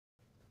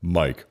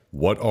Mike,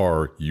 what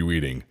are you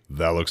eating?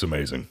 That looks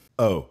amazing.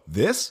 Oh,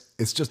 this?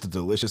 It's just a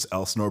delicious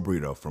Elsinore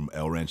burrito from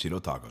El Ranchito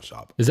Taco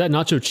Shop. Is that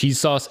nacho cheese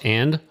sauce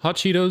and hot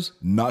Cheetos?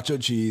 Nacho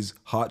cheese,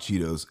 hot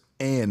Cheetos,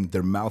 and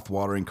their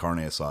mouth-watering carne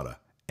asada.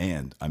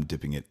 And I'm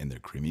dipping it in their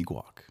creamy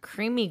guac.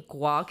 Creamy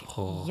guac.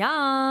 Oh.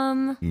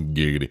 Yum.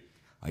 Giggity.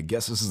 I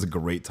guess this is a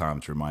great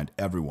time to remind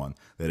everyone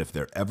that if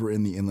they're ever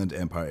in the Inland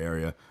Empire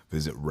area,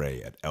 visit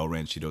Ray at El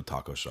Ranchito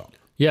Taco Shop.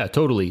 Yeah,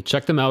 totally.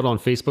 Check them out on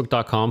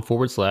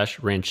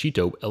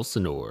facebook.com/Ranchito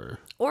Elsinore.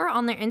 Or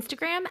on their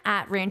Instagram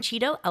at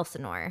Ranchito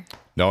Elsinore.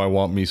 Now I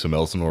want me some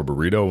Elsinore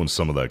burrito and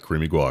some of that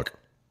creamy guac.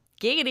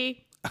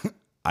 Giggity.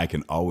 I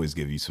can always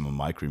give you some of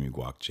my creamy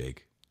guac,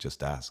 Jake.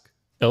 Just ask.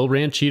 El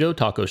Ranchito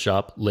Taco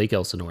Shop, Lake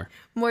Elsinore.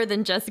 More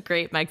than just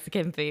great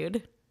Mexican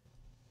food.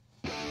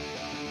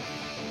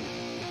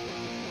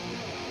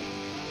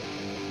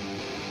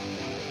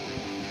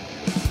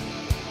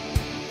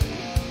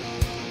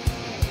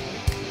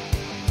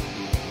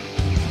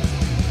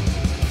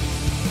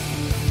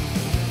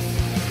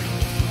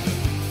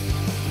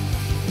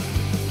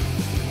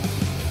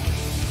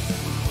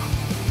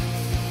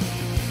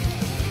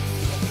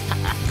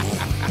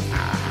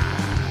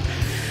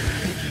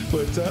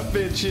 What's up,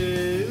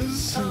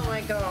 bitches? Oh my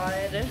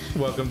god.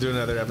 Welcome to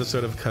another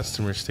episode of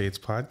Customer States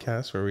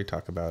Podcast, where we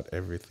talk about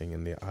everything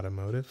in the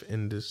automotive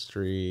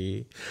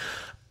industry.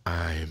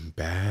 I'm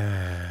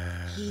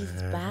back. He's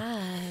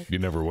back. You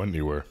never went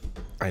anywhere.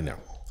 I know,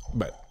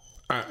 but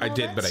I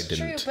did, but I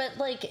didn't. True, but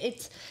like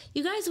it's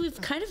you guys. We've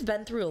kind of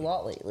been through a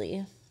lot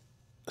lately.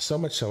 So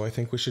much so, I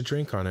think we should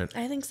drink on it.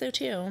 I think so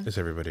too. Is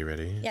everybody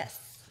ready? Yes.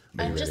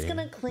 Are you I'm just ready?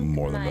 gonna clink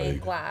More than my ready.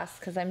 glass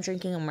because I'm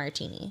drinking a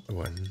martini.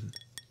 1,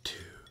 2,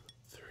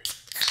 3.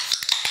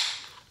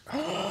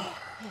 I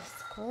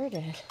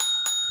squirted.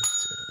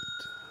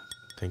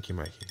 Thank you,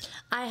 Mikey.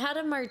 I had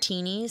a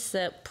martini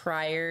sip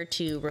prior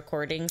to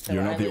recording, so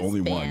You're not I the was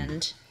only one.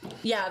 banned.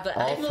 Yeah, but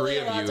All I'm three only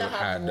of allowed you to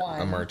have had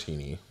one. a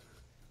martini,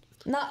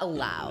 Not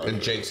allowed.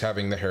 and Jake's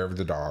having the hair of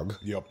the dog.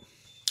 Yep.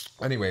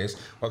 Anyways,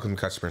 welcome to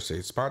Customer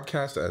States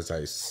Podcast. As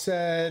I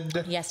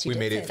said, Yes, you we did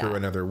made say it through that.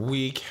 another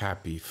week.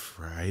 Happy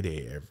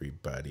Friday,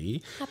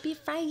 everybody. Happy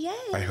Friday.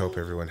 I hope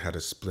everyone had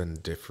a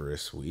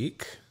splendiferous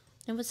week.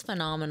 It was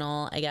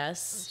phenomenal, I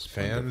guess.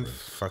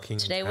 Fucking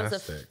Today was a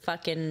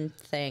fucking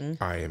thing.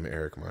 I am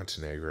Eric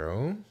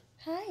Montenegro,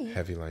 Hi.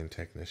 heavy line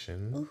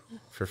technician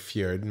for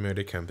Fjord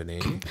Motor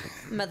Company.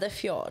 Mother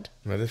Fjord.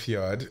 Mother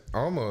Fjord,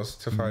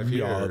 almost to 5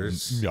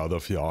 years. Ja, the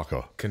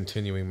fiaka.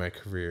 Continuing my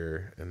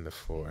career in the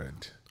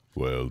Ford.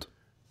 World.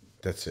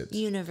 That's it.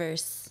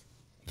 Universe.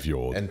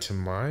 Fjord. And to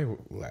my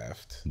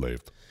left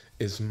Left.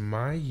 is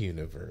my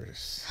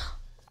universe.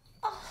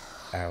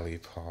 Allie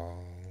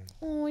Paul.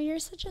 Oh, you're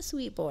such a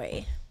sweet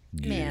boy.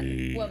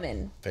 Man, Yeah.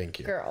 woman, Thank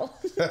you. girl.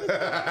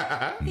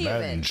 Man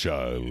Human.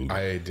 child.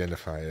 I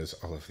identify as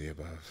all of the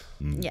above.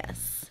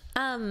 Yes.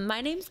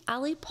 My name's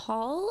Allie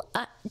Paul.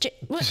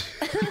 What?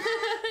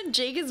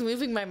 Jake is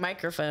moving my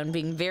microphone,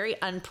 being very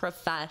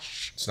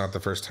unprofesh. It's not the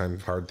first time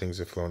hard things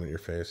have flown at your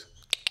face.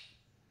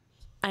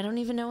 I don't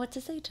even know what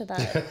to say to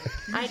that.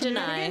 I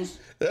deny.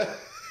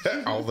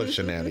 All the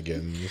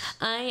shenanigans.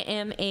 I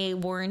am a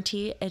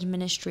warranty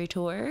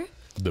administrator.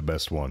 The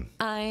best one.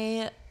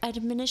 I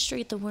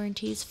administrate the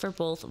warranties for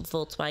both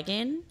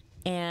Volkswagen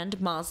and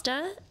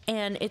Mazda,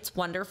 and it's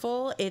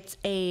wonderful. It's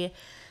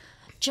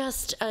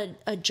just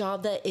a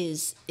job that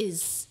is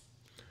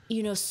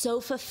so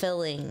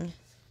fulfilling,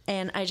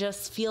 and I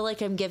just feel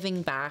like I'm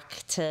giving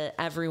back to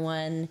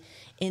everyone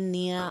in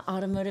the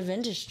automotive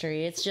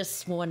industry. It's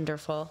just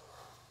wonderful.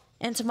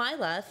 And to my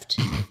left,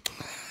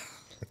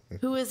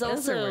 who is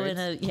also in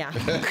a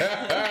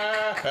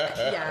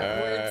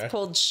words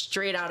pulled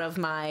straight out of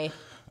my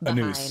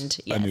behind.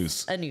 A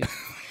noose. A noose.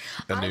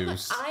 A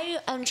noose. I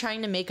am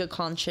trying to make a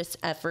conscious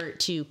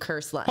effort to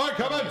curse less. Hi,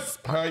 Kevin.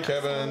 Hi,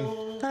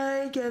 Kevin.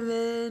 Hi,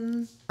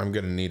 Kevin. I'm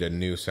going to need a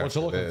noose after What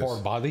you looking this.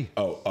 for, Bobby?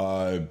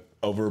 Oh,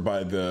 over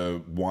by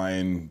the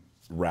wine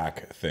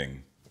rack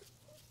thing.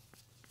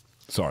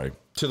 Sorry.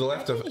 To the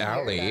left of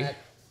Allie.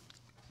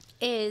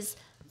 Is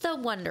the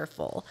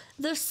wonderful,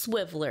 the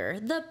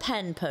swiveler, the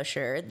pen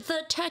pusher,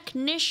 the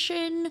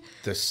technician,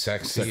 The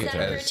sexy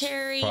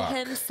secretary as fuck.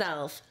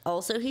 himself.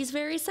 Also, he's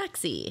very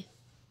sexy.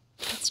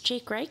 It's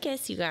Jake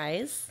Rikus, you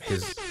guys.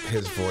 His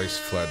voice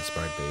floods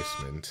my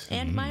basement.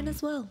 And mine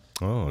as well.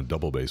 Oh,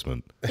 double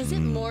basement. Is it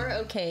more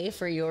okay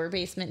for your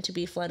basement to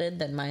be flooded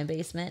than my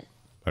basement?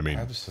 I mean,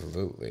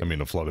 Absolutely.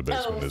 a flooded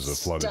basement is a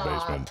flooded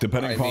stop. basement.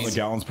 Depending I upon mean- the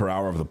gallons per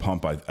hour of the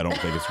pump, I don't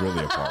think it's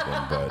really a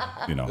problem,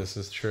 but, This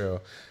is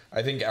true.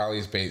 I think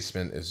Allie's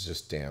basement is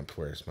just damp,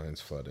 whereas mine's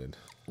flooded.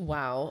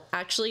 Wow.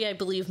 Actually, I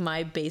believe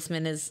my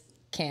basement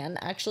can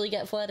actually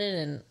get flooded,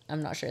 and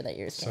I'm not sure that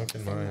yours can.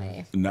 can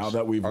mine. now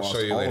that we've I'll lost show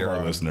you all of later our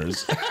on.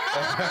 listeners,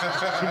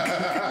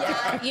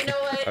 Yeah, you know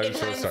what? I'm In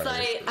so sorry.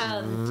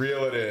 hindsight,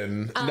 Reel it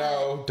in.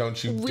 No,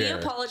 don't you we dare.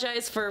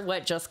 apologize for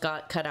what just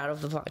got cut out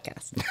of the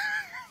podcast.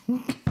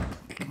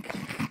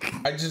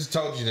 I just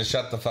told you to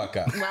shut the fuck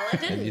up. Well, I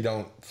didn't. And you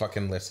don't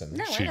fucking listen.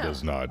 No, She I know.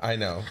 does not. I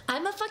know.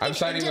 I'm a fucking I'm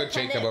siding with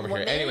Jacob independent over here.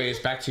 woman. Anyways,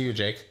 back to you,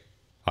 Jake.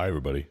 Hi,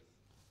 everybody.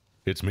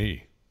 It's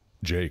me,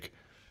 Jake.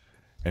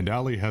 And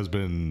Allie has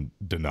been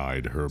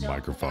denied her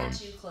microphone.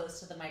 too close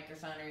to the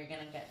microphone or you're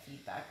going to get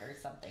feedback or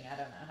something. I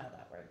don't know how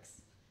that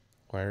works.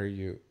 Why are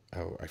you?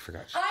 Oh, I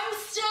forgot. I'm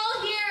still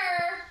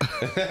here.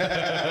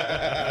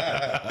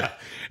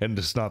 And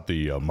it's not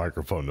the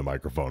microphone to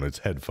microphone, it's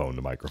headphone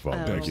to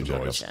microphone. Thank you,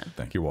 Jacob. gotcha.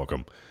 Thank You're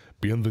welcome.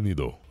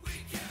 Bienvenido.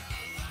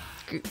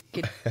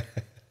 Good.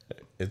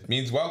 It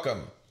means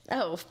welcome.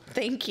 Oh,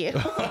 thank you.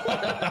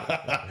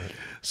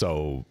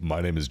 So,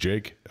 my name is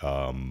Jake.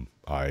 I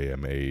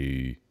am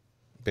a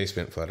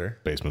Basement flutter.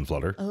 basement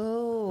flutter.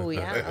 Oh,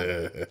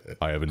 yeah.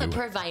 I have a new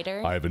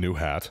Provider. I have a new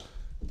hat.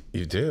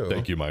 You do.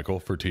 Thank you, Michael,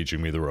 for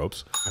teaching me the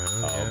ropes.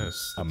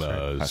 Yes. I'm a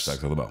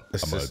Hashtag to the bell.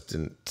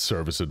 Assistant.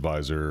 service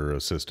advisor,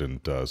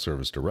 assistant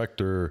service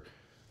director,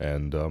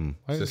 and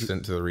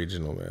Assistant to the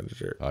regional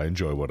manager. I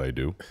enjoy what I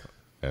do.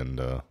 And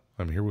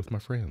I'm here with my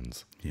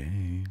friends.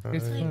 Yay.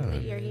 It's like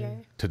that you're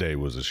here. Today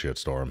was a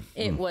shitstorm.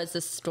 It was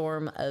a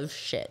storm of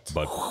shit.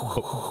 But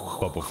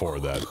before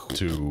that,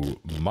 to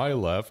my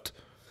left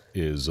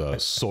is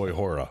Soy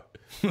Hora.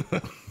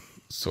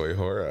 Soy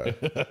Hora.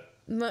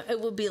 It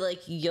would be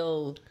like,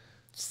 yo,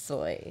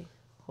 soy.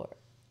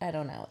 I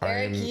don't know.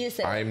 Eric, you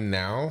said. I'm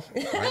now.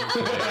 I'm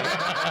today.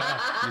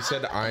 You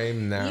said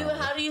I'm now.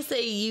 How do you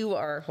say you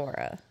are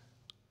Hora?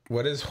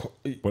 What is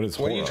What is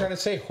What are you Hora? trying to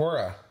say?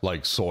 Hora.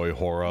 Like Soy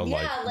Hora.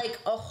 Yeah, like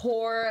a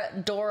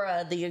whore,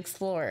 Dora the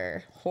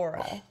Explorer.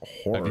 Hora.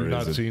 Have you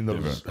not Is it seen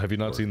those? different? Have you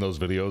not seen those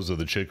videos of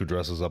the chick who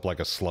dresses up like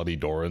a slutty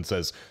Dora and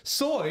says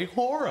 "Soy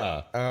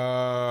Hora"?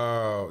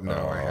 Oh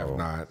no, I have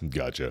not.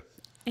 Gotcha.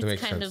 It's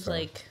makes kind sense, of though.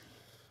 like.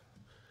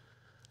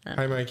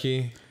 Hi,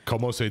 Mikey.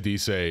 Como se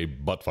dice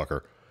butt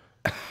fucker?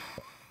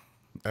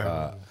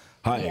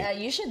 Hi. Yeah,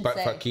 you should Butt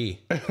say. fucky.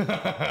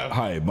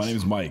 Hi, my name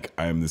is Mike.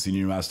 I am the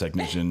senior mass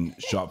technician,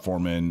 shop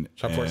foreman,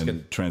 Shop and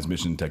foreskin.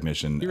 transmission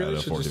technician You at really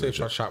a should Ford just say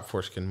dealership. shop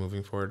foreskin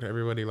moving forward.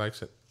 Everybody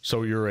likes it.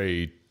 So you're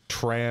a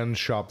trans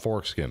shop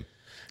foreskin.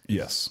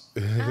 Yes. I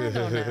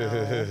don't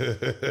know.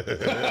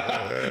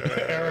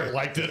 Eric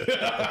liked it.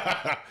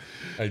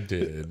 I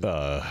did. It's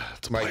a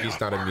play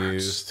Mikey's on not words.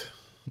 amused.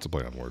 It's a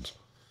play on words.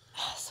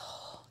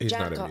 He's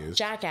not amused.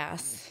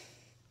 Jackass.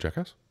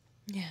 Jackass.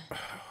 Yeah.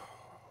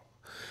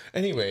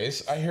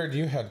 Anyways, I heard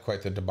you had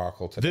quite the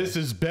debacle today. This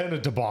has been a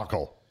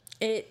debacle.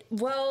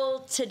 Well,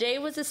 today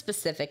was a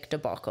specific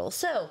debacle.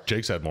 So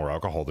Jake's had more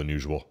alcohol than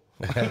usual.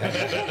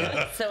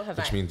 have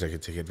Which I. means I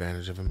could take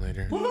advantage of him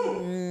later.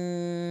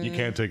 You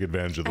can't take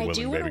advantage of the I do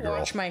willing want baby to girl.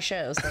 watch my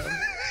show. So.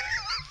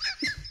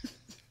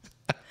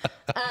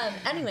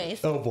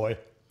 Anyways, Oh boy.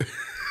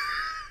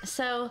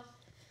 so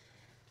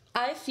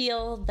I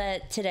feel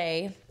that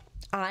today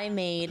I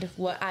made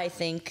what I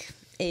think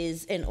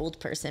is an old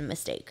person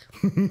mistake.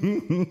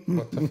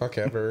 What the fuck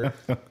ever.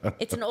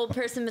 It's an old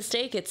person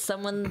mistake. It's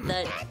someone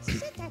that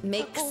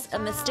makes a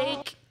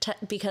mistake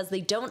because they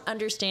don't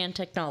understand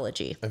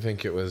technology. I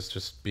think it was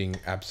just being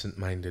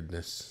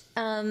absent-mindedness.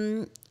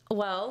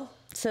 Well,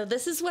 so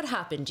this is what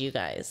happened, you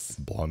guys.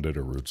 Blonde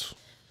or roots.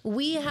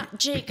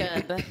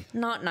 Jacob,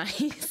 not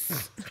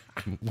nice.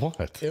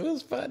 What? It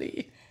was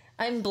funny.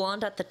 I'm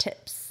blonde at the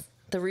tips.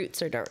 The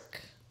roots are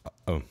dark.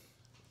 Oh.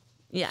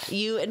 Yeah,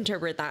 you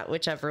interpret that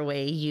whichever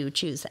way you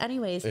choose.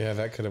 Anyways, Yeah,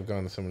 that could have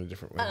gone so many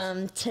different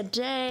ways.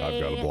 today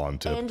I've got a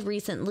blonde tip. and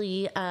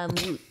recently,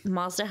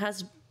 Mazda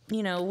has,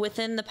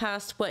 within the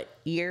past,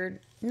 year,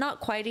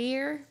 not quite a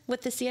year,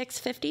 with the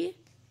CX-50,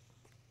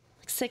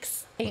 like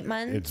 6-8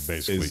 months. It's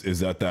basically Is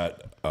that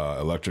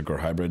electric or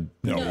hybrid?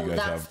 no, you guys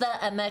that's have.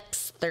 the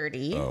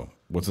MX-30. Oh,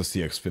 what's a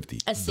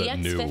CX-50? A the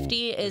new-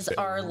 CX-50 is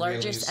our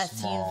largest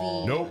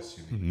SUV. Nope.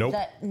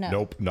 No.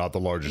 Nope. Not the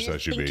largest You're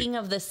SUV. thinking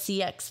of the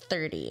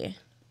CX-30.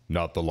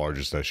 Not the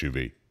largest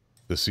SUV.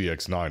 The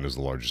CX-9 is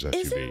the largest SUV.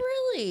 Is it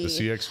really? The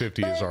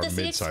CX-50 is But our the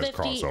mid-size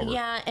CX-50, crossover.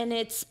 Yeah, and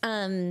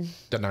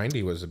The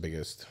 90 was the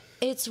biggest.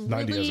 it's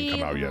 90 hasn't really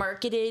come out yet.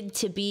 marketed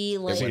to be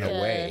like In a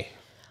a way.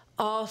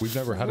 off. We've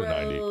never had a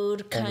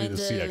 90. Kind Only the of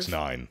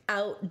CX-9.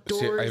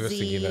 outdoorsy. I was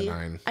thinking the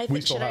 9. I We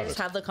think still should I have just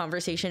it. have the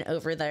conversation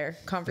over their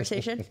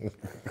conversation?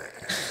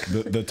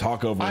 The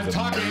taco is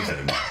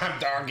amazing.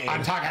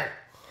 I'm talking.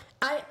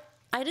 I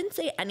didn't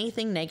say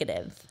anything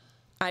negative.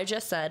 I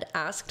just said,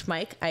 asked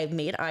Mike. I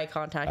made eye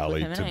contact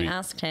Allie, with him, and to I be-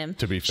 asked him,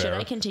 to be should fair-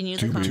 I continue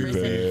To the be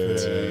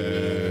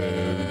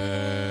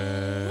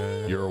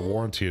conversation? You're a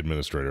warranty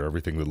administrator.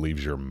 Everything that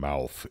leaves your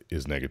mouth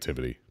is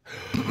negativity.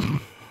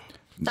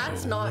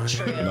 That's not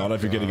true. Not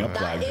if you're getting up That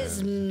flagged.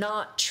 is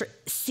not true.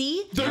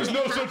 See? There's It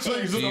no such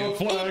thing as an happens.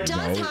 flag. It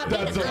does No, happen.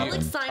 that's And a-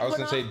 Alex signed I was one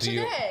going to say, off do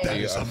you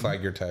today.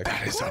 unflag your text?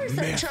 Of course,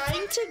 I'm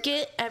trying to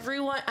get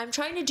everyone. I'm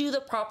trying to do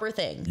the proper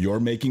thing. You're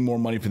making more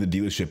money for the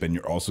dealership, and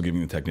you're also giving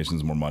the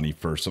technicians more money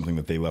for something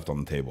that they left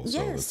on the table.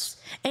 So Yes. it's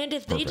And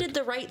if they perfect. did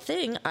the right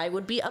thing, I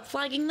would be up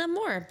flagging them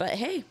more. But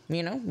hey,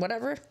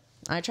 whatever.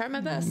 I try my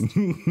best.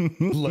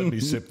 Let me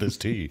sip this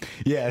tea.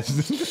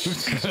 yes.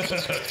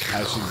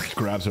 As she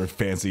grabs her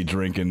fancy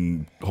drink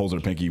and holds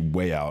her pinky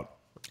way out.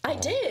 I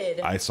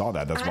did. I saw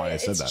that. That's why I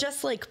said it's that.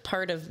 just like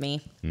part of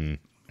me.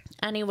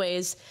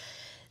 Anyways,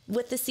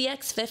 with the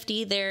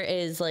CX50, there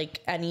is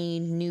like any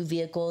new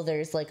vehicle,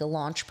 there's like a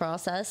launch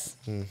process.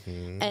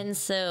 And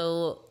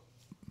so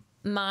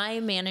my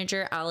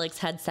manager, Alex,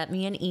 had sent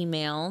me an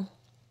email,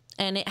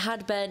 and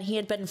he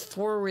had been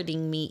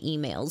forwarding me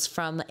emails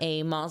from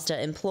a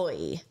Mazda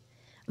employee.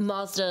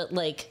 Mazda,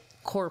 like,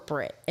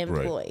 corporate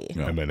employee.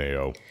 Yeah.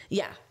 MNAO.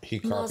 Yeah. He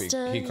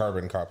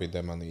carbon copied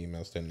them on the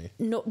emails, didn't he?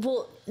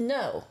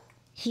 No,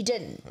 he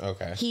didn't.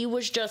 Okay.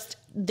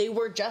 They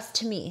were just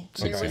to me.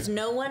 There was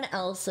no one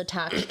else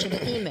attached to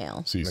the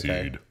email. CC'd.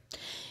 Okay.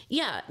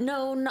 Yeah,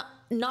 no,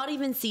 not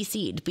even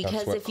CC'd, because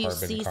That's what if you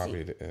carbon CC,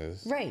 copied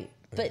is. right?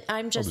 But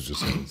I'm I just, was just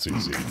saying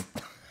CC.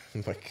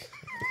 Like,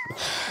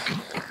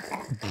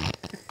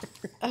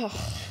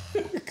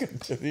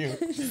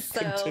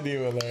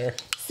 continue there.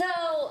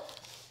 so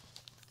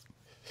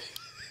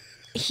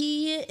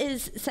he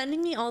is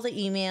sending me all the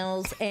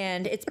emails,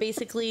 and it's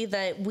basically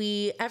that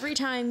every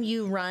time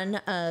you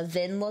run a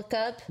VIN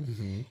lookup,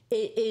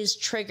 it is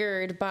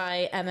triggered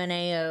by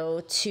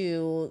MNAO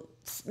to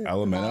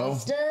LMNO?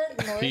 Mazda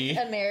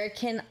North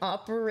American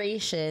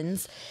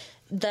Operations,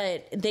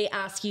 that they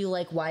ask you,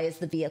 like, why is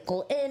the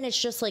vehicle in?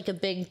 It's just like a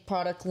big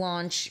product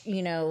launch,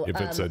 If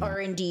it's a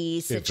R&D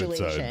If it's a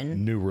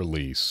situation. new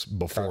release,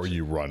 before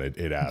you run it,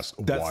 it asks,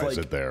 why is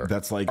it there?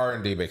 That's like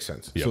R&D makes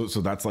sense.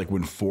 So that's like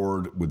when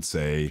Ford would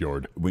say,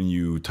 Fjord. when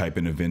you type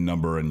in a VIN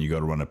number and you go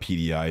to run a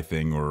PDI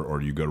thing,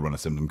 or you go to run a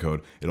symptom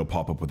code, it'll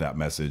pop up with that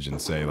message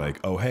and say, like,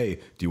 oh, hey,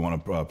 do you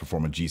want to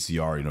perform a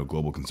GCR,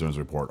 global concerns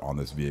report on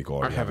this vehicle?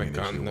 Or I haven't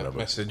gotten that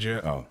message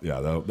yet. Oh, yeah,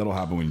 that'll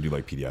happen when you do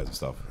like PDIs and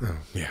stuff.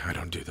 Yeah, I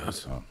don't do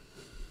those.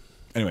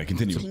 Anyway,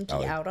 continue. Pinky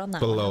Alec. out on that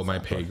Below one. my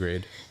pay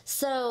grade.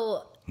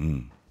 So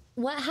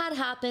what had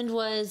happened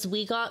was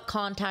we got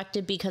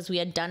contacted because we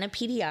had done a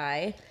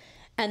PDI,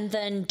 and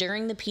then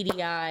during the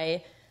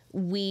PDI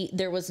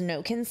there was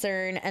no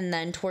concern, and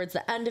then towards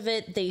the end of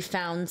it they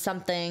found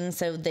something,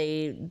 so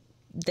they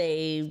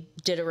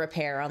did a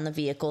repair on the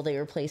vehicle. They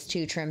replaced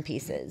 2 trim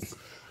pieces.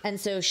 And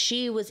so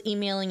she was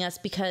emailing us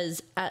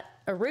because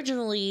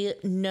originally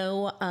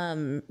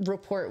no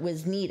report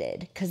was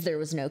needed because there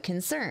was no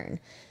concern.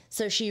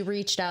 So she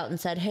reached out and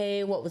said,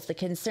 hey, what was the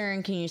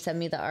concern? Can you send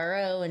me the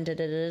RO? And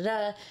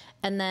da-da-da-da-da.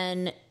 And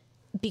then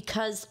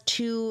because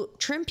 2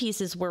 trim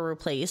pieces were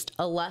replaced,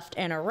 a left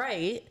and a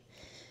right,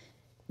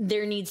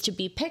 there needs to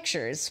be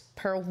pictures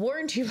per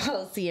warranty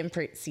policy and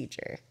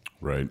procedure.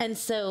 Right. And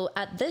so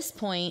at this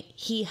point,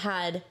 he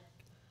had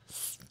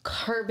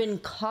carbon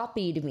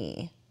copied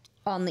me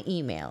on the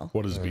email.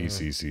 What does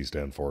BCC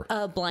stand for?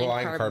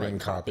 Blind carbon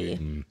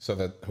copy. So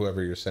that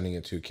whoever you're sending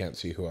it to can't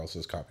see who else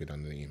is copied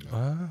on the email.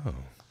 Oh.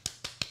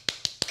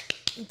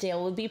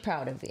 Dale would be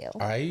proud of you.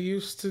 I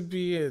used to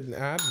be an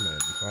admin.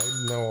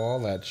 I know all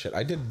that shit.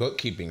 I did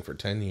bookkeeping for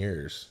 10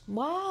 years.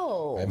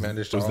 Wow. I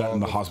managed Was all that in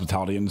the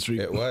hospitality industry?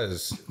 It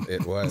was. I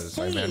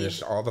Hey,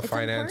 managed all the it's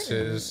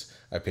finances.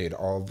 I paid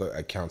all the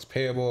accounts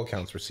payable,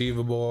 accounts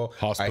receivable.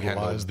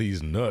 Hospitalize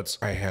these nuts.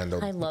 I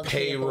handled I love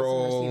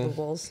payroll. payables and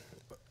receivables.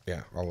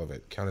 Yeah, all of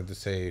it. Counted the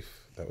safe.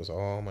 That was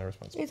all my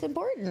responsibility. It's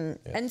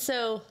important. And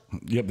so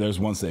Yep, there's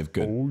one safe.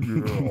 Good.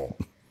 Oh,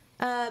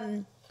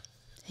 yeah.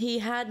 he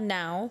had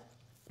now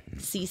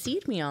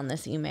CC'd me on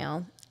this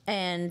email,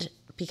 and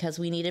because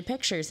we needed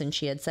pictures, and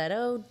she had said,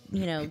 oh,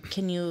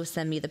 can you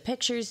send me the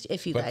pictures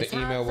if you But guys the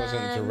email have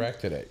wasn't them?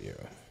 directed at you.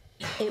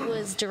 It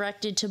was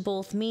directed to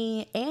both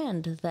me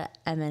and the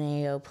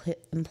MNAO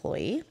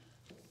employee.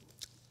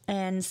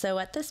 And so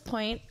at this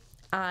point,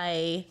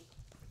 I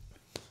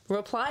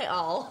reply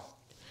all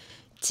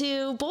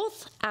to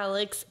both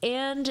Alex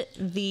and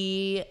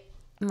the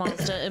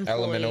Mazda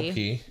employee.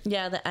 LMNOP.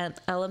 Yeah, the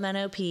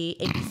LMNOP,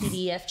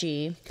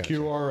 ABCDFG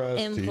QRS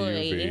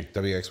employee.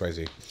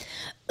 WXYZ.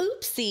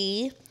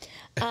 Oopsie.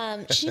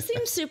 She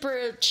seems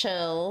super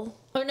chill.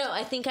 Or no,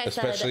 I think I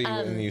Especially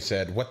said... when you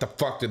said, what the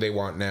fuck do they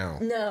want now?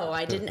 No,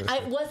 I didn't.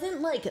 I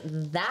wasn't like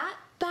that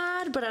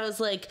bad, but I was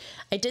like,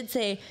 I did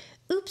say,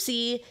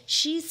 oopsie,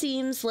 she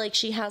seems like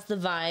she has the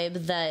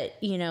vibe that,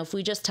 if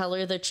we just tell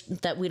her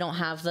that we don't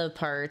have the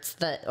parts,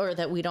 or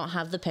that we don't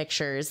have the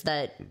pictures,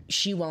 that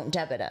she won't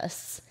debit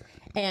us.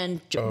 And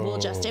we'll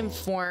just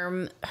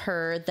inform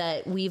her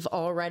that we've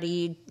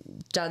already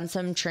done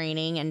some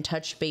training and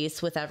touched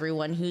base with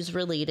everyone who's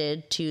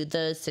related to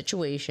the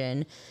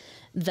situation,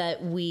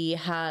 that we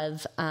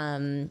have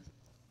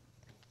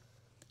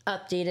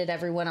updated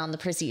everyone on the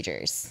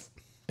procedures.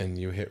 And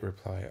you hit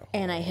reply all.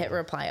 And I hit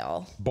reply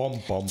all. Bum,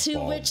 bum, To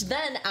bum. which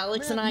then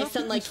Alex and I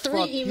send like 3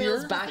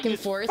 emails back and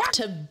forth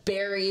to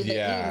bury the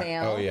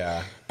email. Oh,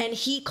 yeah. And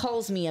he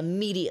calls me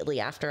immediately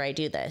after I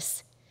do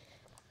this.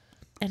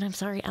 And I'm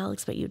sorry,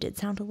 Alex, but you did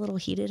sound a little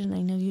heated, and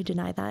I know you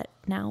deny that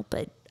now,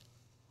 but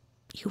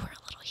you were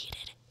a little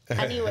heated.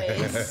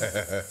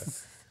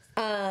 Anyways,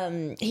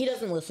 he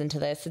doesn't listen to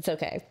this. It's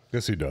okay.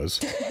 Yes, he does.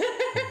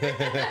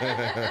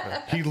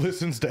 He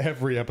listens to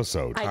every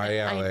episode. Hi,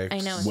 Alex. I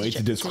know. Way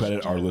to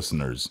discredit our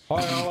listeners.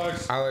 Hi,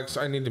 Alex. Alex,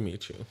 I need to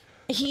meet you.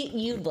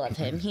 You'd love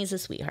him. He's a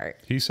sweetheart.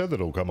 He said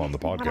that he'll come on the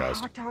podcast.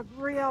 hot dog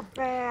real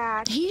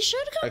bad. He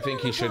should come. I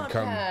think on he the should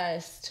come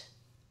podcast.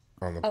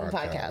 On the On the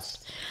podcast.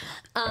 podcast.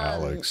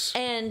 Alex.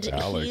 And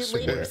Alex. he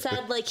later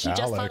said, like, he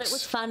just thought it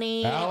was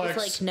funny. Alex. It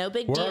was like, no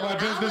big Where deal. are my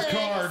business Alex.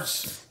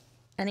 cards?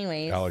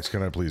 Anyways. Alex,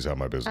 can I please have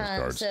my business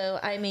cards? So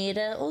I made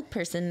an old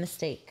person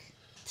mistake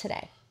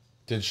today.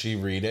 Did she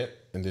read it?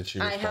 And did she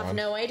respond? I have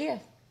no idea.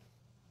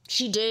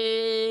 She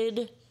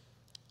did.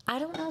 I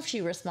don't know if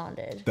she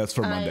responded. That's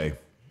for Monday.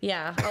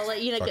 Yeah, I'll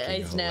let you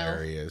guys Fucking know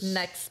hilarious.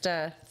 next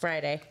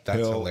Friday. That's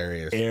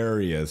hilarious.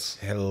 Hilarious.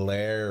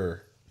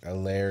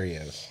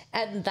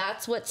 And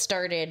that's what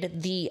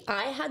started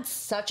I had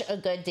such a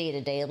good day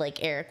today.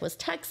 Like, Eric was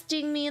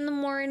texting me in the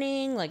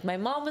morning. Like, my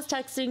mom was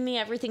texting me.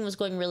 Everything was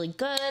going really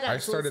good. I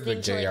started the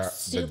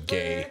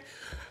gay.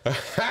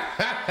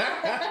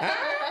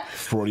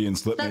 Freudian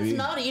slip, That's maybe?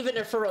 not even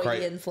a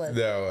Freudian slip.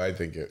 No, I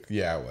think it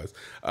was.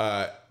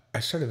 I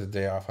started the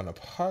day off on a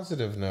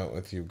positive note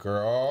with you,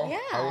 girl. Yeah.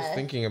 I was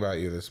thinking about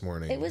you this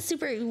morning. It was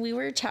super. We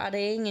were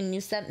chatting, and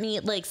you sent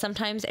me, like,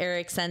 sometimes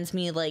Eric sends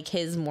me, like,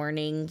 his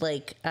morning,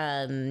 like,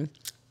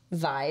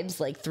 vibes,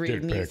 like, through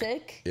Dick pic.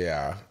 music.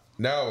 Yeah.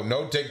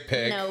 No dick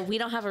pic. No, we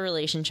don't have a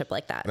relationship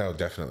like that. No,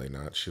 definitely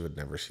not. She would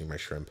never see my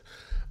shrimp.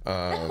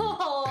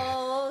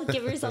 Oh,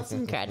 give yourself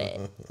some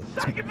credit.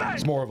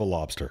 It's more of a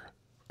lobster.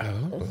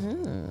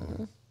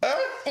 An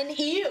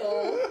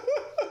eel.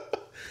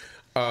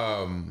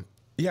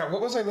 Yeah,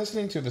 what was I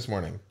listening to this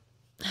morning?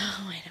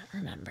 Oh, I don't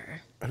remember.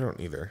 I don't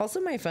either.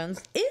 Also, my phone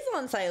is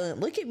on silent.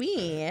 Look at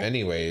me.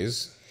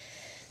 Anyways.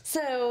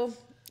 So,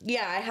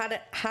 yeah, I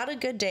had a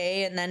good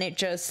day, and then it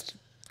just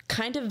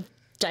kind of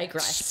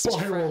digressed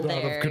Spiraled from out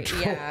of there.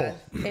 control. Yeah,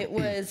 it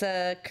was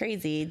a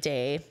crazy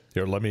day.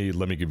 Here, let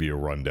me give you a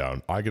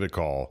rundown. I get a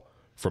call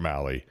from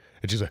Allie,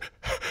 and she's like,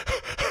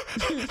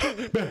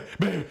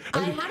 babe, I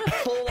had a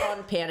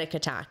full-on panic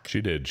attack.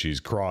 She did. She's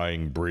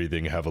crying,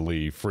 breathing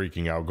heavily,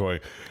 freaking out, going,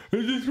 I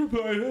just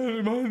replied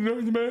to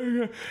North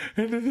America.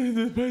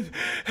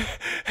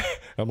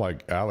 I'm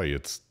like, Allie,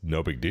 it's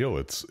no big deal.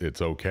 It's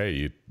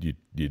okay. You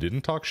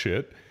didn't talk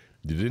shit.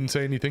 You didn't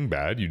say anything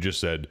bad. You just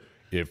said,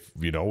 if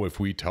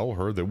we tell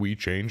her that we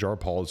change our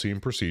policy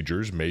and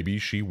procedures, maybe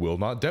she will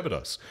not debit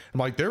us. I'm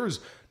like, there is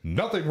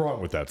nothing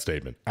wrong with that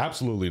statement.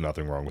 Absolutely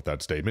nothing wrong with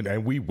that statement.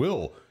 And we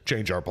will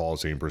change our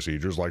policy and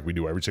procedures like we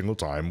do every single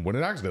time when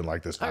an accident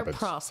like this happens. Our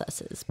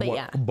processes, but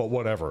yeah. But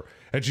whatever.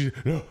 And she,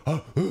 no,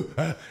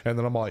 and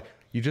then I'm like,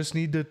 you just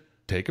need to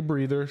take a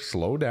breather,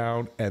 slow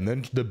down. And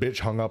then the bitch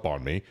hung up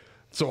on me.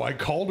 So I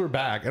called her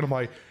back and I'm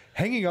like,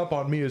 hanging up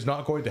on me is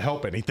not going to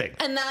help anything.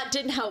 And that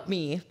didn't help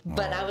me.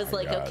 But I was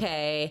like, God.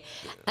 okay.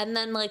 And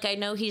then, like, I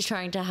know he's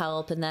trying to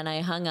help. And then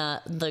I hung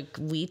up. Like,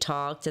 we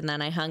talked. And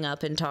then I hung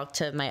up and talked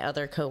to my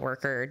other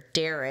coworker,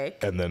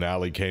 Derek. And then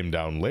Allie came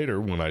down later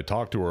when I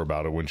talked to her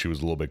about it when she was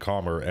a little bit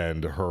calmer.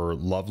 And her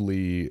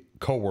lovely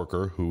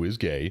coworker, who is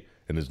gay,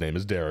 and his name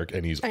is Derek,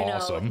 and he's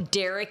awesome.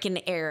 Derek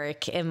and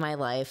Eric in my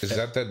life. Is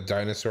that the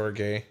dinosaur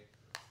gay?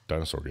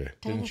 Dinosaur gay.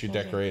 Didn't you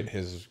decorate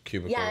his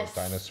cubicle with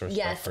dinosaur stuff?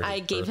 Yes, for his I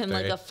gave him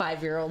like birthday? a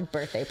 5-year-old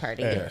birthday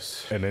party.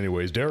 Yes. And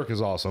anyways, Derek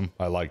is awesome.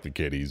 I like the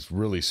kid. He's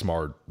really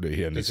smart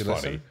and it's he funny.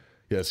 listen?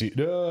 Yes, he.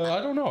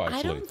 I don't know actually.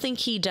 I don't think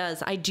he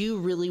does. I do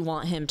really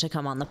want him to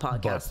come on the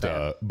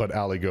podcast. But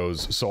Allie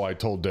goes, so I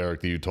told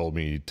Derek that you told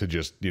me to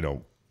just,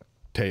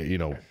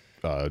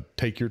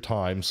 take your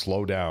time,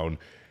 slow down.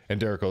 And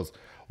Derek goes,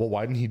 well,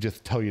 why didn't he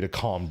just tell you to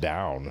calm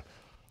down?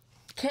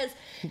 Because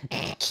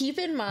keep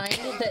in mind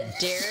that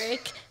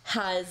Derek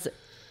has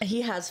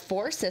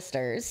 4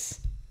 sisters,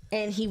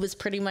 and he was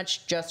pretty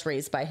much just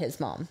raised by his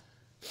mom.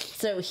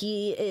 So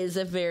he is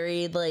a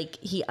very, like,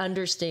 he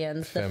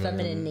understands the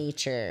feminine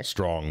nature.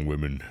 Strong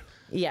women.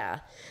 Yeah.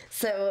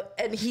 So,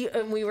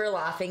 and we were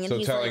laughing, and So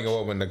he's telling like, a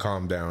woman to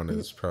calm down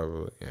is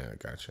probably, yeah,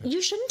 gotcha.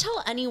 you shouldn't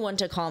tell anyone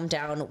to calm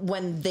down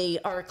when they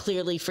are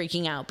clearly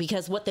freaking out,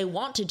 because what they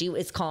want to do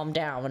is calm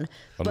down.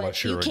 Unless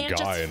but you're you a can't guy,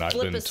 just and I've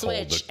flip been a told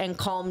switch that- and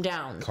calm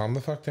down. Calm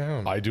the fuck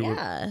down. I do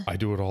Yeah. it. I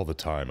do it all the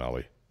time,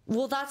 Allie.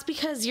 Well, that's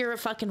because you're a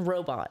fucking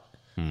robot.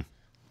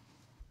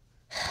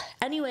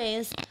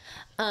 Anyways,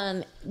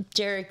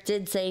 Derek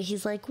did say,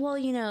 he's like,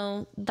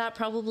 well, that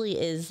probably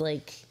is,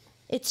 like,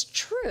 it's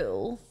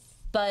true,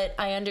 but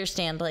I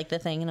understand, like, the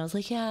thing. And I was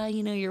like, yeah,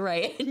 you're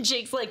right. And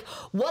Jake's like,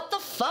 what the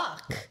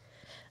fuck?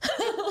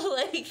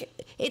 Like,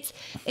 it's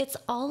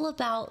all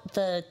about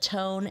the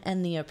tone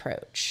and the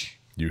approach.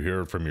 You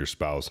hear it from your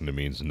spouse and it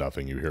means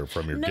nothing. You hear it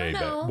from your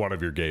one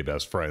of your gay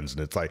best friends,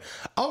 and it's like,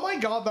 oh my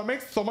God, that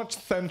makes so much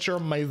sense. You're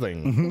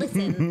amazing.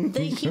 Listen,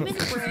 the human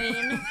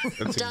brain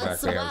That's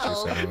does exactly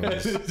how well. she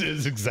sounds.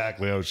 It's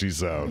exactly how she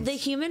sounds. The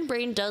human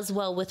brain does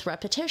well with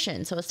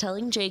repetition. So I was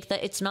telling Jake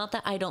that it's not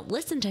that I don't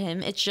listen to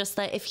him. It's just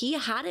that if he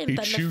hadn't He been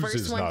the chooses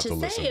first one not to to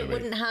listen say to it, me.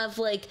 wouldn't have,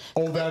 like,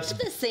 Oh, that's-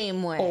 clicked the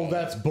same way. Oh,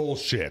 that's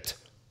bullshit.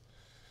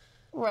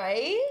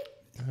 right?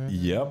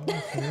 Yep.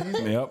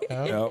 Yep.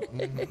 Yep.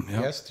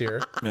 Yes,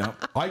 dear.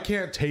 Yep. I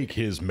can't take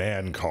his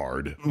man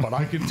card, but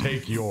I can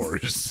take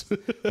yours.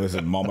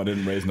 Listen, Mama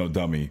didn't raise no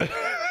dummy.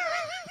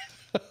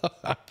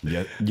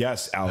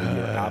 Yes, Allie,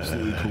 you're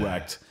absolutely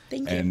correct.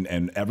 Thank you.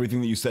 And everything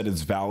that you said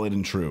is valid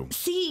and true.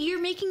 See,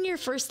 you're making your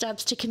first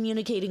steps to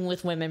communicating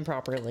with women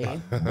properly.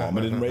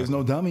 Mama didn't raise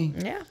no dummy.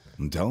 Yeah.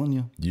 I'm telling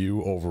you.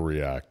 You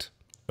overreact.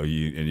 Oh,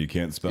 you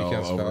can't spell,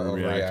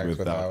 overreact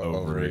without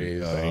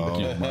overeat. Thank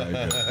you. My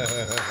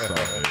goodness.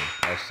 Sorry.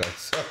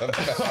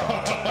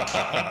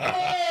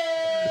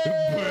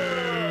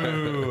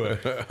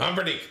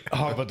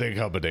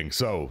 Humperdinck.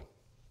 So,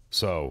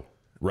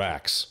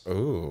 racks.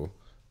 Ooh.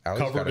 Allie's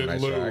got Covered a in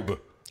nice lube. rack.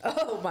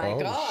 Oh my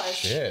gosh.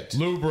 Shit.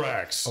 Lube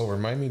racks. Oh,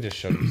 remind me to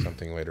show you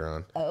something later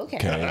on. Okay.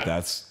 Okay,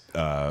 that's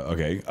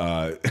okay.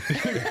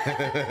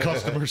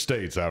 Customer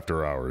states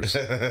after hours.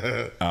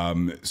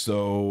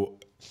 So,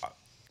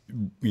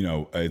 you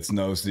know, it's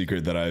no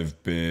secret that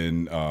I've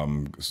been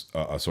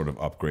sort of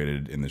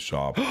upgraded in the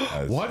shop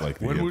as What? like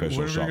the When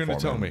official are you shop gonna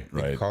tell foreman,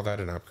 me? right? Call that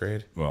an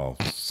upgrade? Well,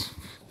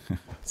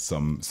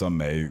 some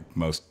may,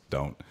 most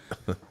don't.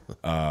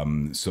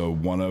 So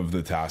one of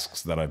the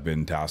tasks that I've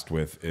been tasked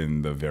with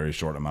in the very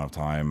short amount of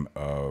time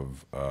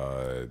of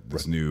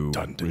this new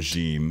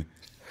regime.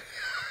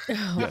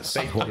 Yes,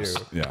 Thank you.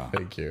 Yeah.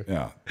 Thank you.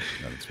 Yeah.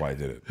 That's why I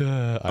did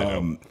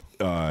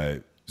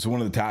it. So one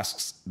of the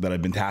tasks that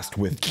I've been tasked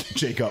with,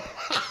 Jacob,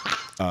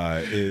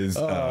 is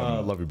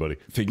love you, buddy.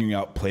 figuring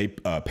out pay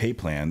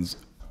plans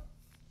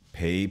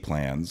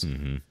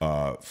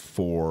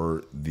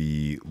for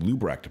the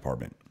lube rack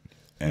department.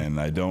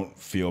 And I don't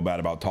feel bad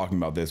about talking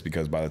about this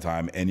because by the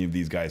time any of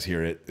these guys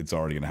hear it, it's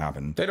already going to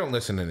happen. They don't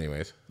listen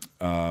anyways.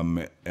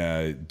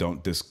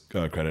 Don't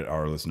discredit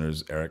our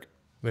listeners, Eric.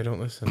 They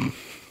don't listen.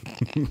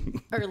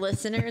 Our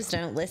listeners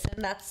don't listen.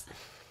 That's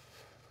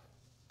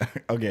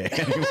Okay.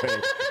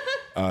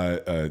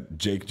 Anyway,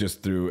 Jake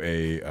just threw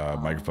a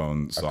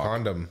microphone sock.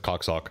 Condom.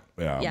 Cocksock.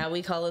 yeah,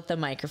 we call it the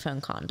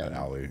microphone condom.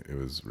 Allie, it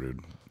was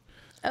rude.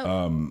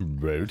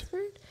 Rude.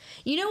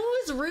 You know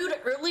what was rude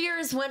earlier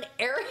is when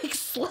Eric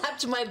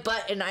slapped my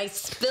butt and I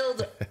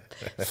spilled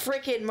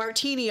freaking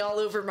martini all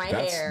over my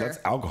hair. That's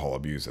alcohol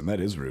abuse, and that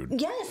is rude.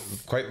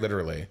 Yes. Quite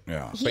literally.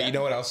 Yeah. But you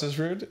know what else is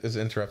rude? Is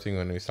interrupting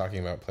when he's talking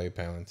about pay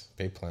plans.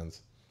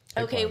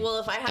 Okay, well,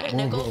 if I had a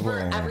nickel for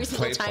every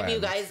single Play time you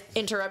plans. guys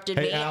interrupted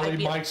Hey, me, Allie, I'd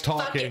be Mike's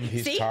like, talking. "Fuck it."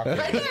 He's See? talking.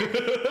 Right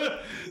there.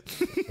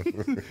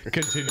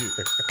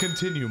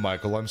 Continue,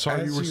 Michael. I'm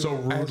sorry you were so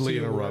rudely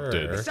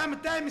interrupted.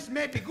 Sometimes it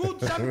may be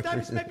good,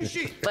 sometimes it may be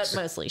shit. But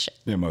mostly shit.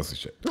 Yeah, mostly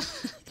shit.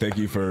 Thank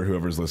you for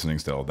whoever's listening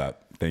still.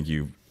 Thank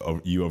you,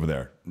 you over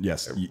there.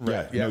 Yes.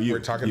 Right. Yeah, you. we're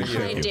talking to you.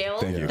 Hi, Dale.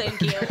 Thank you.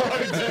 Thank you.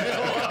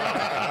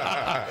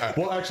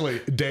 Well, actually,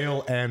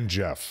 Dale and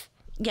Jeff.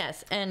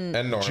 Yes, and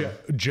And Norm.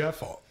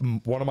 Jeff,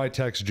 one of my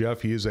texts,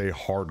 Jeff, he is a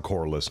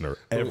hardcore listener.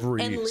 And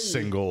Every Lee.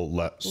 single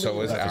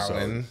So is episode.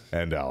 Alan.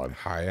 And Alan.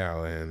 Hi,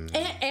 Alan.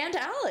 and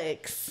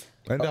Alex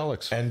And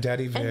Alex. And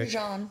Daddy and Vic.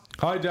 Jean.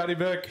 Hi, Daddy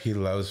Vic. He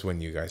loves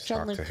when you guys talk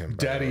Jean-Luc. to him.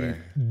 By Daddy.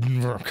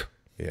 The way.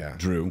 Yeah.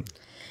 Drew.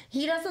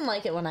 He doesn't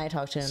like it when I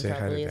talk to him Say hi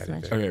to probably as Daddy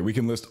much. Vic. Okay, we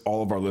can list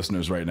all of our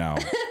listeners right now.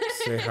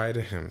 Say hi to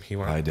him.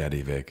 Hi,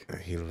 Daddy Vic.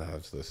 He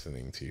loves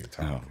listening to you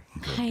talk. Oh,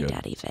 good, Hi, good.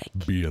 Daddy Vic.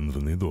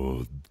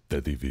 Bienvenido,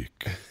 Daddy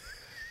Vic.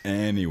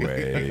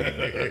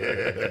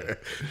 Anyway,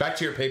 Back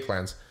to your pay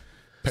plans.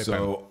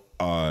 so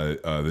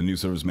the new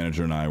service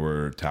manager and I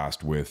were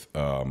tasked with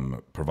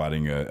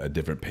providing a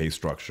different pay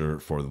structure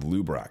for the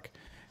lube rack.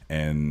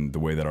 And the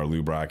way that our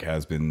lube rack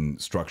has been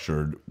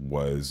structured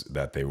was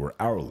that they were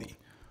hourly,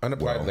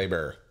 Unapplied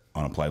labor.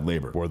 unapplied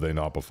labor. Were they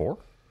not before?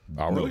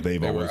 No, Hourly? they've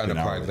They were always been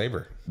unapplied hourly.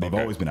 labor. They've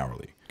always been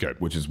hourly. Okay.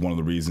 Which is one of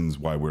the reasons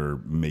why we're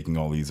making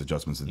all these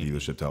adjustments to the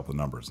dealership to help the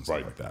numbers and stuff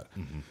Right. like that.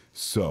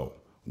 So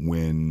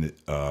when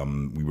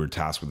we were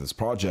tasked with this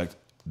project,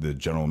 the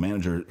general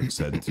manager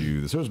said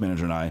to the service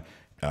manager and I,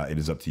 it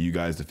is up to you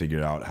guys to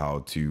figure out how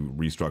to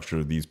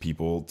restructure these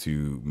people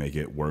to make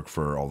it work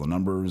for all the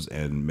numbers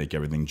and make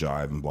everything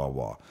jive and blah,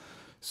 blah.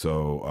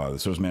 So the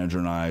service manager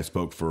and I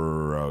spoke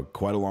for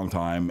quite a long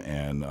time,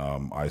 and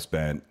I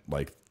spent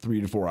like 3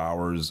 to 4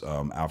 hours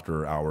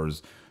after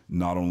hours,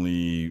 not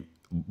only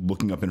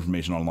looking up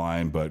information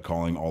online, but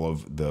calling all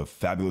of the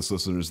fabulous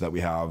listeners that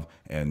we have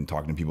and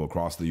talking to people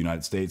across the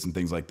United States and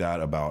things like that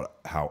about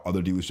how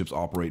other dealerships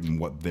operate and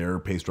what their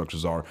pay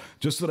structures are,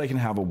 just so that I can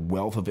have a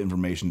wealth of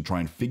information to try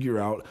and figure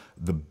out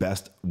the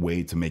best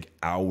way to make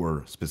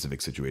our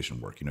specific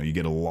situation work. You know, you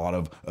get a lot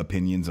of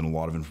opinions and a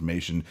lot of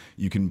information.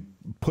 You can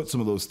put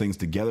some of those things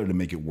together to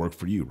make it work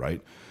for you,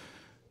 right?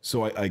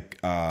 So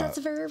That's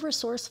very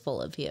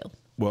resourceful of you.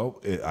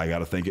 well, I got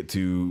to thank it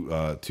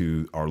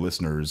to our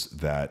listeners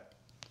that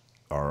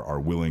are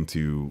willing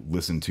to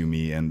listen to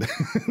me and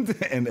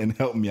and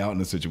help me out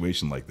in a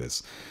situation like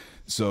this.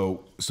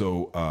 So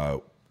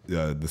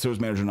the service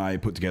manager and I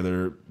put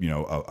together,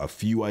 a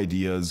few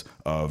ideas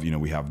of,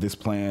 we have this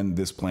plan,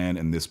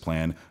 and this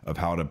plan of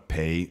how to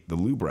pay the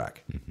lube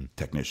rack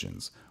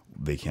technicians.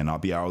 They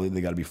cannot be hourly;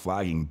 they got to be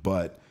flagging.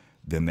 But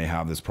then they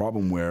have this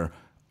problem where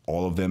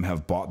all of them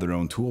have bought their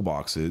own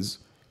toolboxes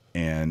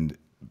and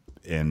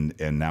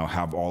now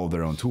have all of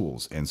their own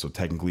tools. And so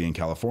technically in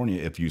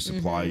California, if you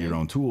supply your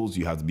own tools,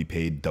 you have to be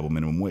paid double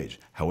minimum wage.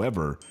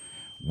 However,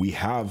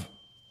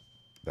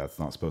 that's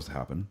not supposed to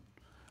happen.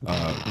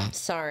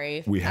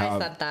 Sorry, We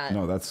have I said that.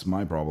 no. That's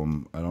my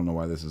problem. I don't know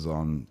why this is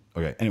on.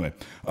 Okay. Anyway,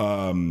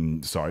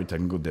 sorry,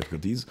 technical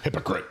difficulties.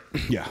 Hypocrite.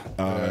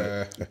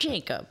 Yeah.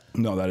 Jacob.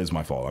 No, that is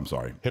my fault. I'm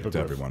sorry to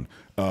Hypocrite. everyone.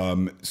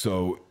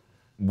 So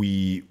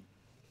we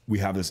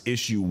have this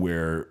issue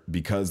where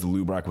because the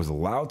lube rack was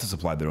allowed to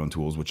supply their own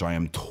tools, which I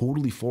am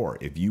totally for.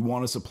 If you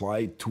want to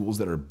supply tools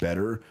that are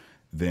better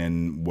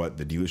than what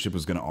the dealership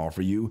is going to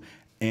offer you,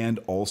 and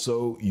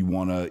also you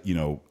want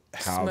to,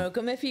 have Smoke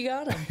them if you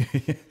got them.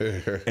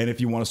 and if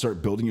you want to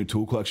start building your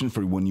tool collection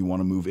for when you want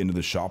to move into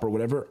the shop or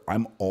whatever,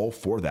 I'm all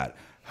for that.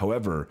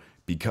 However,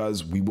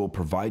 because we will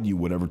provide you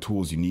whatever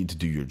tools you need to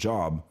do your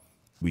job,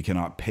 we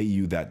cannot pay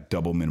you that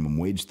double minimum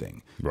wage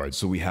thing. Right.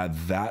 So we had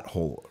that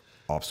whole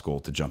obstacle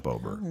to jump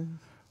over.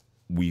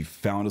 We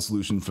found a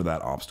solution for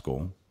that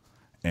obstacle.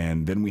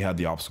 And then we had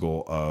the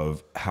obstacle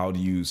of how do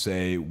you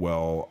say,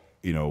 well,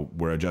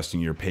 we're adjusting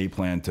your pay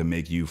plan to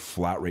make you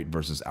flat rate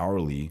versus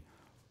hourly,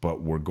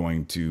 but we're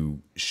going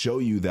to show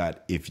you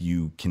that if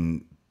you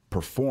can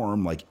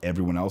perform like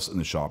everyone else in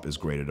the shop is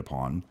graded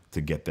upon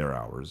to get their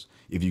hours,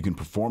 if you can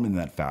perform in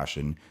that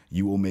fashion,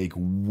 you will make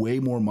way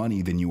more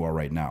money than you are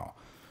right now.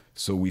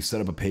 So we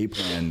set up a pay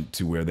plan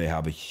to where they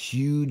have a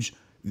huge,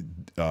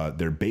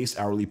 their base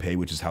hourly pay,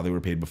 which is how they were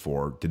paid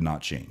before, did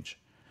not change.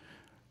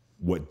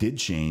 What did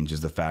change is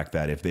the fact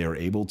that if they are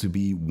able to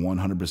be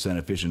 100%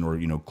 efficient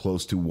or,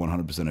 close to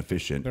 100%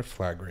 efficient, They're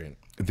flag rate.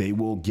 they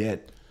will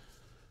get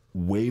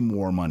way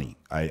more money.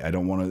 I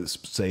don't want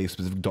to say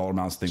specific dollar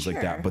amounts, things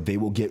like that, but they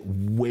will get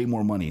way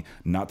more money.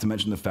 Not to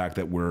mention the fact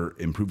that we're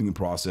improving the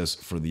process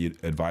for the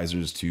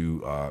advisors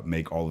to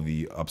make all of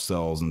the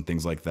upsells and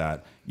things like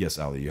that. Yes,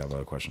 Ali, you have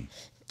a question.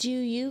 Do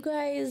you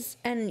guys,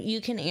 and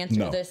you can answer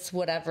No. this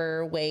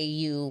whatever way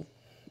you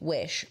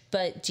wish,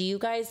 but do you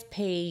guys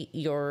pay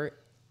your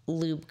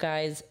lube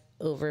guys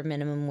over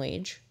minimum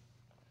wage?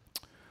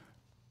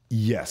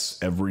 Yes,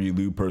 every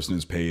lube person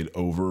is paid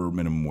over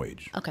minimum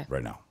wage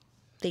right now.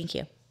 Thank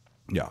you.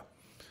 Yeah.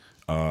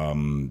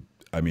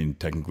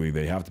 Technically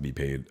they have to be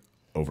paid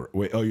over.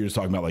 Wait, you're just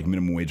talking about like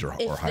minimum wage or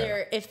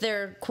higher. If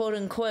they're quote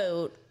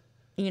unquote,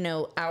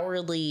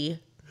 hourly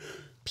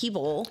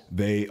people,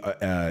 They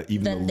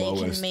even then the they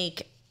lowest can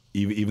make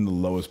even the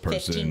lowest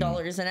person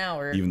 $15 an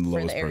hour. even the for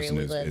lowest area person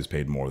we live. is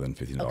paid more than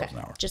 $15 an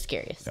hour. Just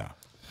curious. Yeah.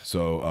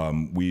 So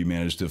we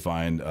managed to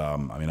find,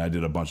 I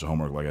did a bunch of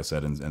homework, like I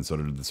said, and so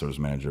did the service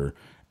manager.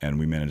 And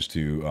we managed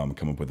to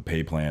come up with a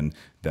pay plan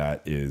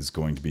that is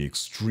going to be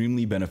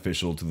extremely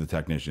beneficial to the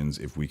technicians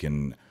if we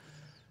can,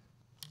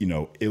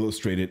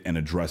 illustrate it and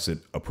address it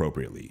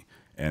appropriately.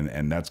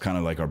 And that's kind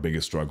of like our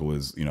biggest struggle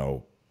is,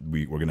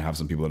 we're going to have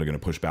some people that are going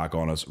to push back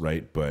on us,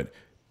 right? But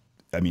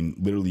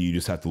literally you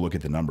just have to look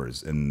at the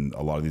numbers, and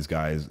a lot of these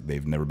guys,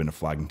 they've never been a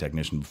flagging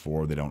technician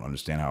before. They don't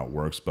understand how it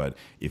works. But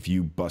if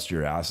you bust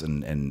your ass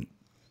and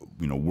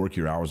work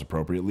your hours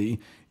appropriately,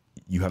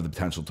 you have the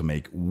potential to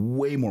make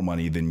way more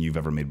money than you've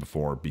ever made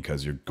before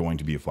because you're going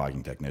to be a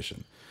flagging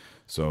technician.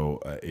 So,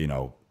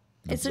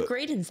 It's a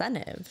great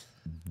incentive.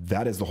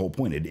 that is the whole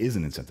point. It is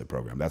an incentive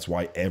program. That's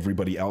why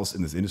everybody else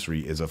in this industry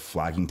is a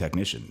flagging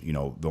technician.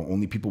 The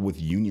only people with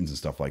unions and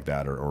stuff like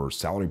that or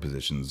salary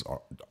positions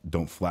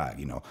don't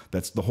flag.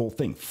 That's the whole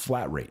thing.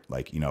 Flat rate.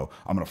 Like, I'm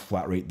going to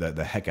flat rate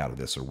the heck out of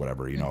this or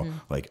whatever,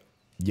 like,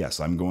 yes,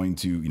 I'm going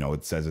to,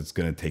 it says it's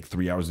going to take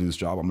 3 hours to do this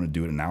job. I'm going to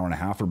do it in an hour and a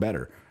half or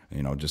better,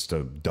 just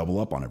to double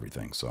up on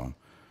everything. So,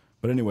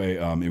 but anyway,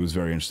 it was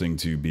very interesting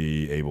to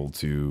be able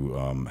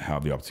to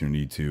have the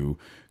opportunity to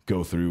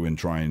go through and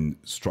try and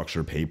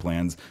structure pay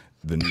plans.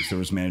 The new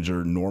service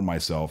manager nor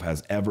myself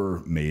has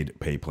ever made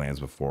pay plans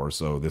before.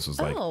 So this was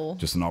like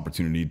just an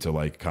opportunity to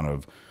like kind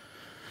of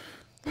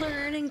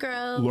learn and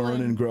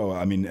grow.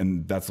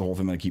 And that's the whole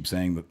thing that I keep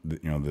saying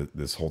that,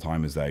 this whole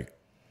time is like,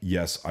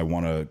 yes, I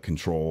want to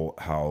control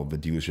how the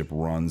dealership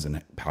runs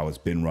and how it's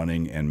been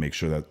running and make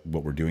sure that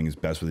what we're doing is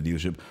best for the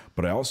dealership.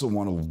 But I also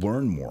want to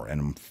learn more, and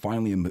I'm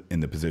finally in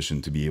the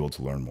position to be able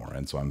to learn more.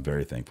 And so I'm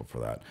very thankful for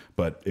that.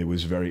 But it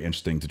was very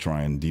interesting to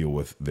try and deal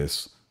with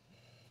this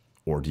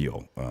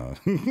ordeal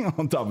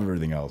on top of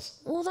everything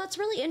else. Well, that's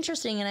really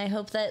interesting, and I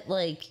hope that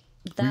We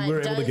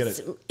were able to get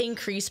it.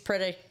 increase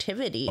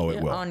productivity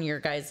on your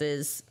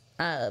guys'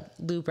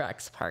 lube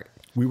rack's part.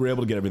 We were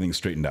able to get everything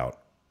straightened out.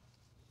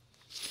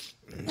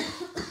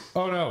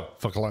 Oh no,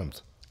 fuck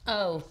alarms.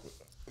 Oh,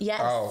 yes.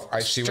 Oh,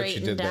 I see what you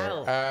did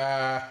Straightened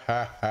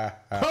there.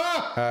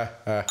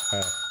 out.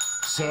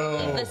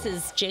 So This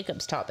is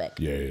Jacob's topic.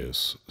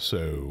 yes,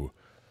 so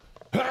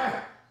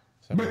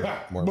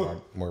More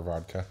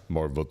vodka.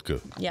 more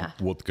vodka. Yeah.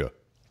 Vodka.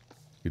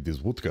 It is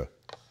vodka.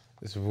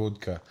 It's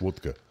vodka.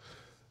 Vodka.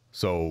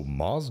 So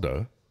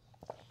Mazda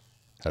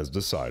has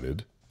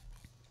decided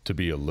to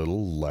be a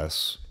little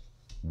less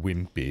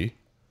wimpy,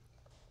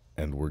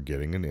 and we're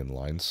getting an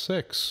inline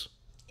 6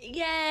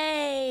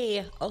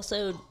 Yay!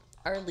 Also,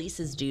 our lease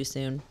is due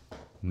soon.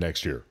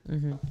 next year.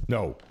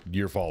 No,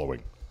 year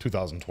following,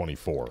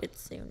 2024.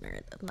 It's sooner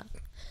than that.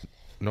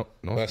 No,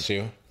 Bless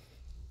you.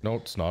 no,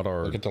 it's not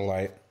our Look at the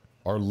light.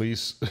 our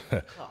lease.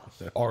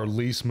 Our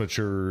lease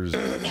matures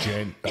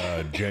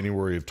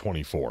January of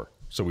 24.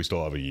 So we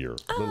still have a year.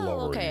 A little Oh,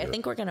 over a okay. I year.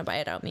 think we're gonna buy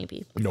it out.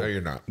 Maybe. No, you're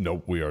not.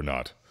 Nope, we are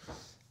not.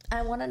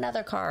 I want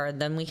another car.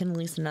 Then we can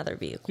lease another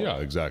vehicle. Yeah,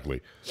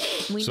 exactly.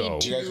 We So-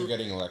 need You guys are two.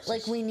 getting Alexis.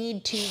 Like we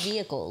need 2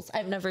 vehicles.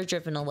 I've never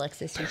driven a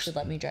Lexus. You should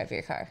let me drive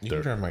your car. You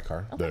can drive my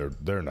car.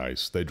 They're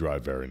nice. They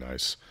drive very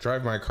nice.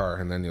 Drive my car,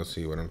 and then you'll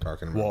see what I'm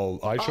talking about. Well,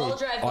 I showed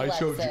drive the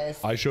Lexus.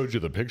 I showed you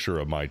the picture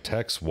of my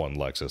Tex One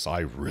Lexus.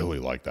 I really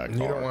like that car.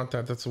 You don't want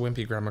that. That's a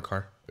wimpy grandma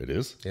car. It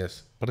is?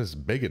 Yes, But it's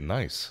big and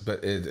nice.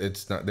 but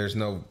it's not. There's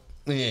no.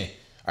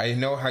 I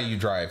know how you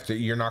drive.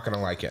 You're not gonna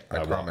like it.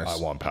 I promise.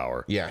 I want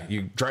power. Yeah,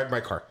 you drive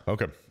my car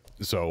Okay.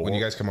 So when you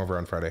guys come over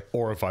on Friday.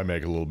 or if I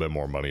make a little bit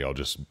more money, I'll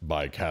just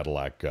buy a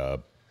Cadillac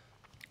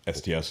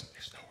STS.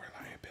 There's no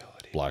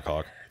reliability.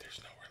 Blackhawk. There's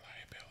no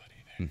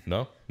reliability there.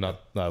 No,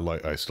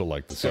 not. I still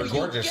like the. They're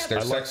gorgeous.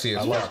 They're sexy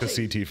I as like fuck. the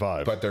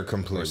CT5, But they're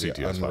completely Or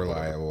CTS, whatever.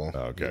 unreliable.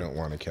 Okay. You don't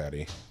want a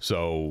caddy.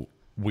 So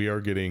we are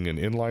getting an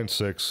inline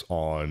 6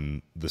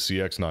 on the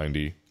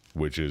CX90,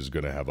 which is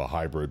going to have a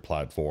hybrid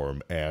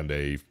platform and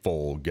a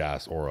full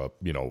gas, or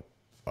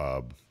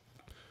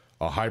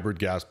a hybrid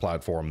gas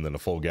platform and then a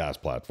full gas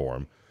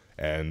platform.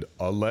 And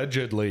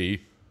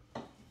allegedly,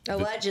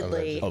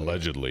 Allegedly.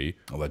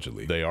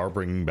 they are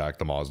bringing back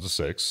the Mazda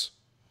 6,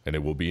 and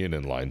it will be an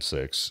inline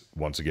 6.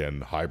 Once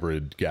again,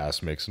 hybrid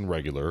gas mix and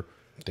regular.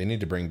 They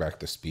need to bring back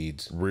the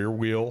speeds. Rear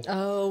wheel,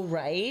 Oh,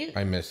 right.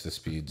 I miss the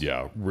speeds.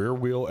 yeah, rear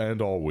wheel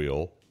and all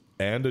wheel,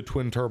 and a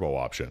twin turbo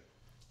option.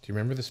 Do you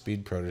remember the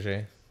Speed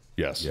Protege?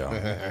 Yes. Yeah.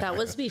 That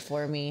was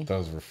before me.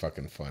 Those were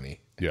fucking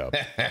funny. Yeah.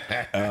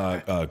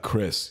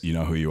 Chris, you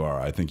know who you are.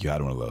 I think you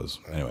had one of those.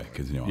 Anyway,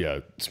 continue on. Yeah.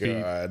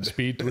 God.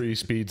 Speed 3,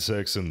 Speed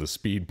 6, and the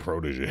Speed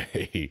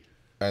Protege.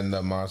 And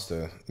the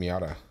Mazda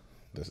Miata.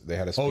 They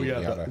had a Speed Oh, yeah.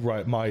 Miata.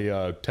 Right.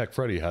 My Tech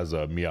Freddy has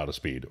a Miata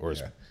Speed. Or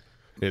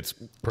it's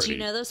pretty. Do you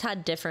know those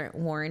had different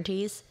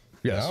warranties?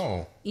 Yes.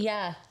 No.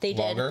 Yeah, they did.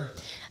 Longer?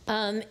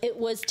 It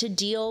was to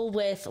deal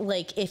with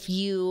like if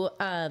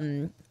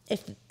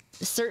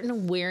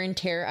certain wear and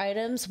tear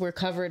items were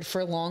covered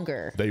for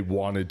longer. They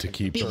wanted to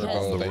keep them Because-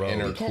 Oh, on the the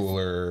road.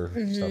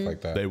 intercooler, stuff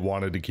like that. They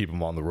wanted to keep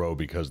them on the road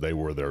because they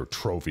were their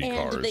trophy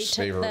And cars. they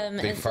took them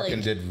They as fucking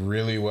like did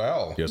really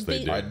well. Yes,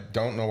 they They- I did.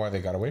 don't know why they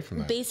got away from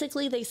that.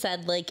 basically they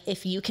said like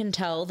if you can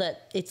tell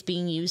that it's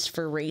being used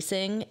for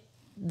racing,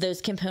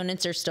 those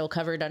components are still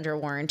covered under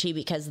warranty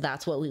because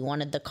that's what we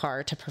wanted the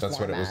car to perform. That's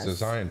what it was as.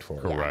 designed for.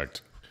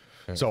 Correct.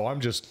 So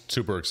I'm just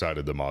super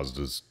excited that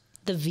Mazda's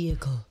The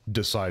vehicle.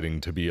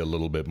 deciding to be a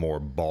little bit more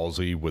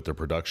ballsy with their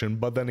production.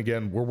 But then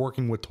again, we're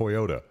working with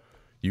Toyota.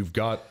 You've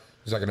got,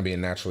 Is that going to be a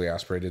naturally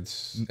aspirated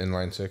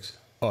inline 6?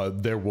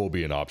 there will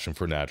be an option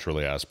for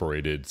naturally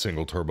aspirated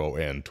single turbo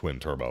and twin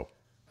turbo.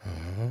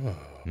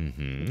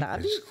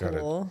 That'd be Got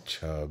cool. a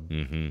chub.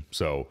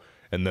 So,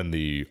 and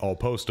then I'll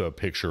post a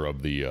picture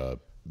of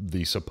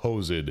the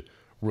supposed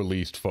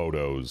released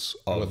photos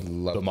of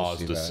love the to see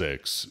Mazda that.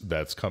 6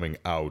 that's coming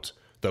out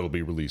that'll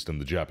be released in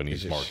the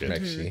Japanese market.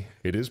 Schmexy.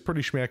 It is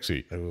pretty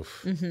schmexy.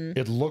 Oof.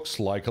 It looks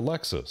like a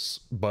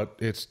Lexus, but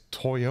it's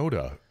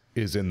Toyota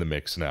is in the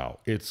mix now.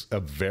 It's a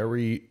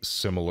very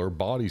similar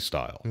body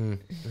style.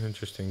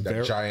 Interesting.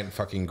 That giant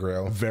fucking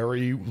grill.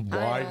 Very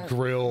wide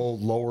grille,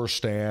 lower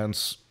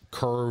stance,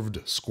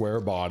 curved square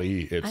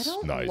body. I It's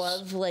don't nice.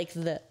 love like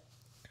the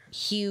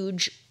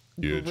huge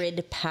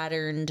grid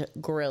patterned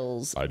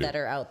grills I do. that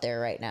are out there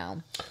right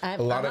now. A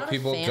lot I'm of not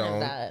people fan don't. Of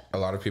that. A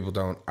lot of people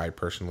don't. I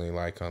personally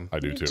like them. I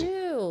do I too.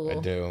 do.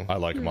 I do. I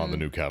like them on the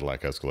new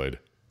Cadillac Escalade.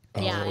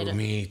 Yeah, I Oh, don't-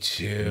 me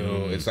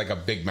too. It's like a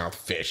big mouth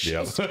fish.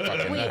 Yep. It's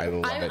fucking, Wait, I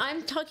love it.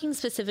 I'm talking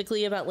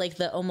specifically about like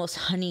the almost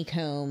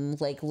honeycomb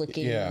like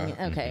looking. Yeah.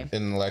 Okay.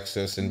 In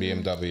Lexus and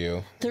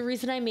BMW. The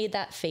reason I made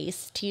that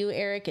face to you,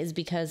 Eric, is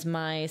because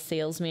my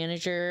sales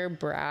manager,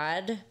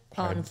 Brad,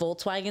 on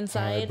Volkswagen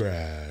side,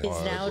 Brad.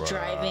 is now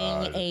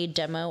driving a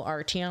demo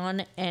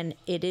Arteon, and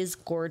it is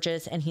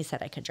gorgeous. And he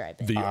said I could drive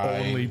it. The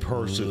only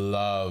person,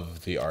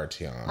 Love the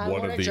Arteon. I one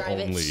want of to the drive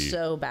only- it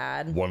so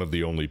bad. one of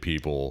the only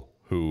people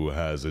who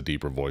has a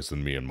deeper voice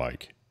than me and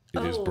Mike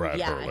is Brad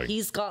yeah, Hurley.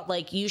 he's got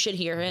like you should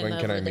hear him When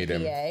over can I the meet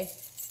him? PA.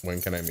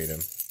 When can I meet him?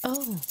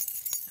 Oh,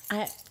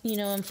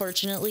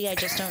 unfortunately, I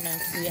just don't know.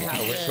 'Cause we have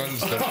Which to- one's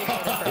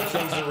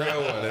the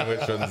real one and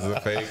which one's the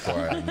fake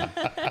one?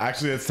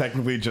 Actually, it's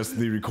technically just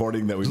the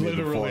recording that we made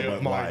before Literally it of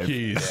went my live.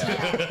 keys.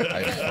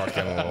 I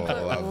fucking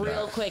love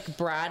Real that. quick,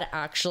 Brad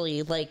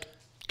actually like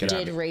Get did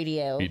at me.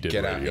 radio. He did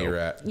Get at radio. me,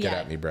 Rat. Get Yeah.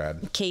 at me,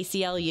 Brad.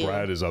 KCLU.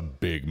 Brad is a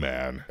big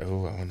man.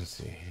 Oh, I want to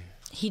see.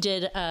 He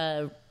did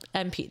our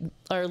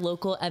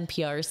local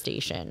NPR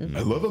station.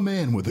 I love a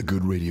man with a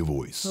good radio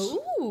voice.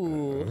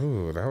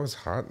 Ooh, that was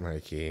hot,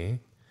 Mikey.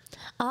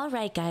 All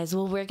right, guys.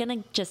 Well, we're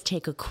gonna just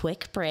take a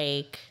quick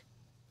break.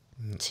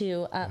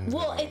 To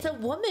well, it's a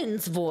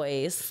woman's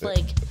voice.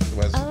 Like,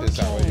 Is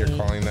that what you're okay.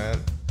 calling that?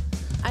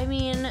 I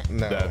mean,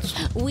 No.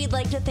 That's we'd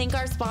like to thank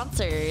our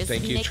sponsors.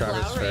 Thank you, Nick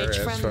Travis Lowridge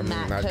Ferris from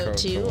Matco Matco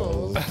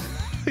Tools.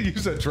 you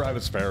said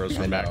Travis Ferris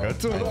from I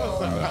Macca. know.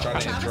 I was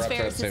trying to Travis interrupt Ferris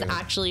that is statement.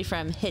 actually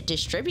from Hit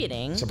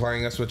Distributing.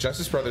 Supplying us with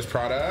Justice Brothers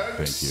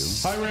products.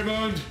 Thank you. Hi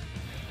Raymond.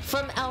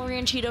 From El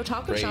Ranchito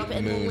Taco Shop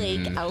in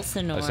Lake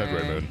Elsinore. I said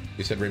Raymond.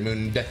 You said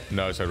Raymond.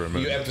 No, I said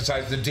Raymond. You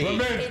emphasized the D.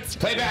 It's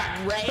Play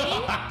back.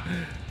 Right?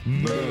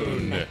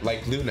 Moon.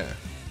 Like Luna.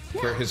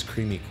 For his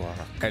creamy guac.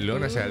 El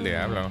lunes el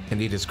diablo.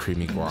 And eat his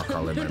creamy guac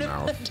all in my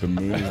mouth. The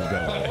moon is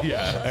gone.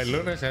 Yeah, el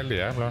lunes el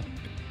diablo.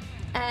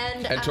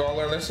 And To all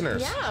our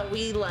listeners. yeah,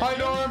 we love Hi, you.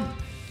 Norm.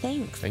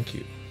 Thanks. Thank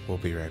you. We'll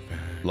be right back.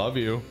 Love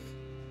you.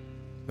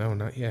 No,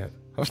 not yet.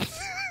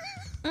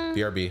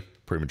 BRB.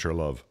 Premature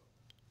love.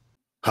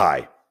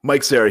 Hi,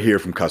 Mike Sarah here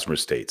from Customer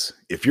States.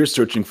 If you're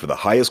searching for the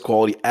highest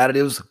quality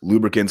additives,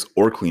 lubricants,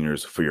 or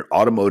cleaners for your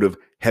automotive,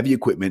 heavy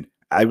equipment,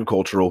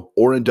 agricultural,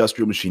 or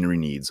industrial machinery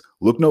needs,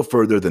 look no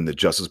further than the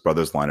Justice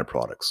Brothers line of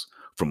products.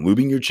 From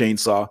lubing your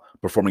chainsaw,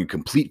 performing a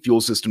complete fuel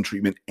system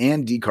treatment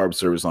and decarb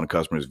service on a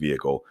customer's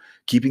vehicle,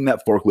 keeping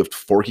that forklift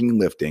forking and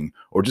lifting,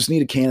 or just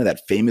need a can of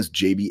that famous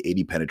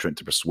JB80 penetrant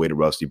to persuade a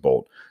rusty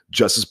bolt,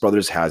 Justice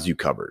Brothers has you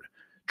covered.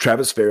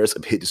 Travis Ferris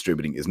of Hit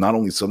Distributing is not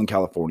only Southern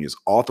California's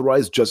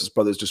authorized Justice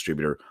Brothers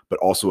distributor, but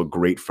also a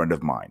great friend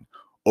of mine.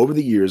 Over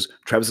the years,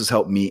 Travis has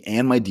helped me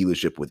and my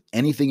dealership with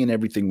anything and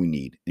everything we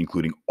need,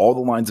 including all the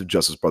lines of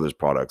Justice Brothers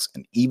products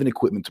and even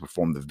equipment to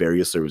perform the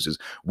various services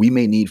we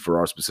may need for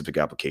our specific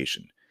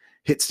application.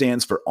 HIT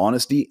stands for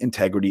honesty,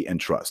 integrity, and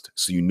trust,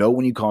 so you know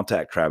when you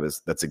contact Travis,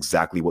 that's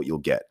exactly what you'll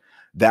get.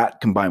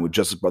 That, combined with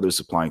Justice Brothers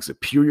supplying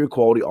superior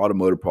quality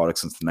automotive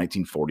products since the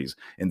 1940s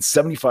and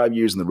 75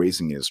 years in the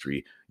racing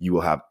industry, you will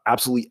have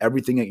absolutely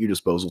everything at your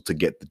disposal to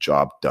get the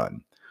job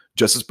done.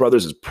 Justice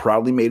Brothers is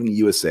proudly made in the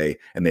USA,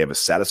 and they have a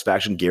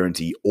satisfaction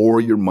guarantee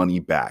or your money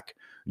back.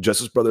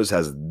 Justice Brothers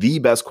has the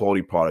best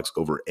quality products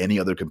over any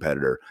other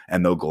competitor,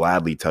 and they'll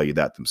gladly tell you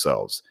that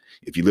themselves.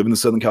 If you live in the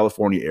Southern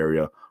California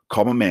area,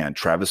 call my man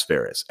Travis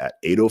Ferris at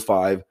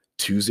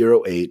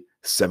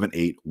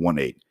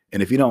 805-208-7818.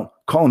 And if you don't,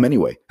 call him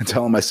anyway and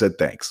tell him I said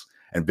thanks.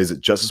 And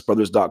visit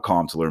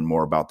justicebrothers.com to learn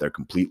more about their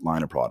complete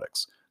line of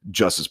products.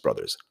 Justice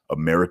Brothers,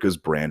 America's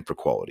brand for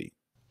quality.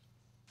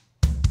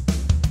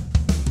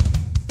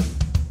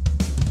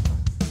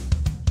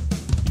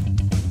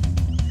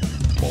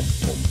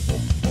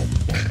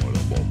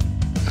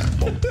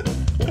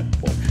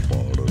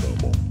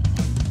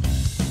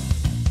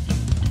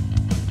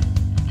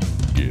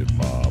 Get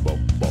my bum,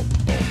 bum,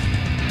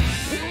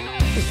 bum.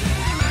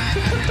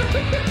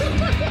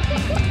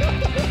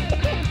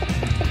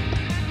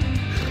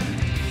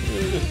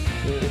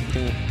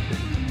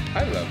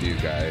 I love you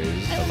guys.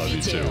 I love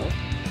you too.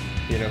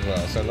 You know who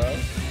else I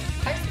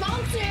love? Our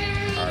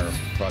sponsors. Our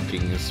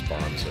fucking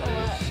sponsors.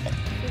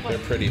 They're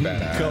pretty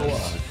badass.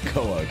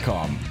 Koa,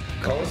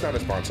 Koa's not a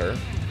sponsor.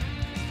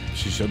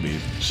 She should be.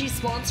 She's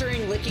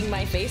sponsoring licking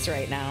my face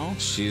right now.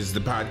 She's the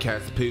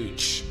podcast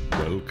pooch.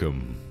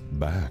 Welcome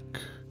back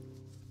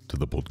to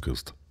the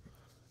podcast.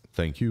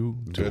 Thank you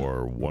to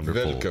our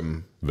wonderful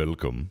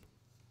welcome,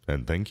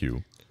 and thank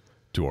you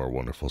to our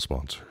wonderful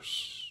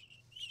sponsors.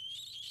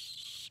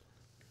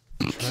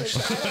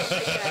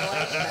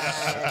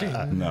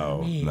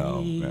 No.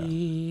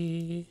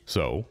 Yeah.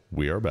 So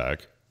we are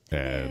back,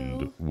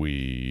 and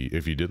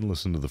if you didn't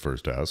listen to the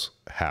first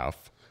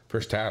half,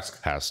 First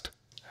task.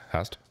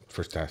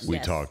 First task. we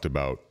talked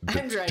about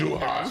I'm driving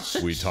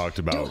we talked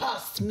about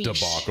Everything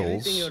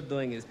debacles, you're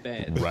doing is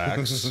bad.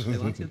 racks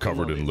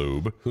covered in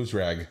lube, Who's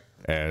rag?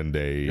 and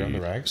You're on the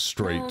a rag?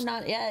 straight No,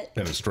 not yet.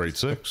 and a straight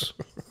six.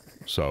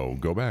 So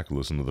go back,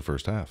 listen to the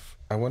first half.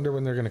 I wonder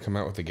when they're going to come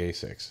out with the gay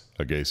six.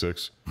 A gay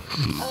six,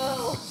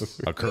 Oh,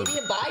 a maybe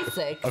a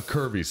bisect. a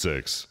curvy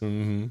six.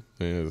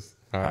 Yes.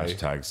 Hi.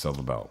 Hashtag sell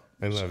the belt.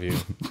 I love you.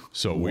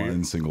 So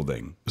One single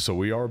ding.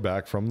 we are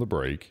back from the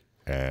break,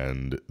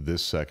 and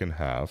this second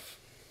half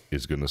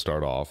is going to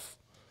start off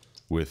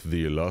with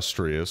the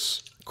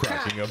illustrious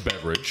cracking a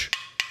beverage.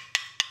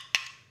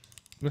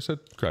 I said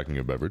cracking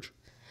a beverage.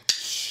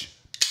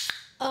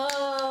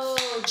 Oh,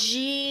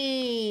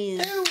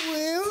 jeez.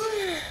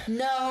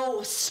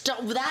 No,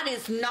 stop. That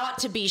is not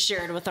to be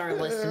shared with our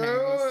listeners.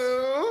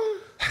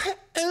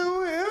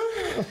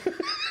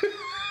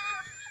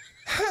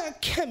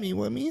 Cummy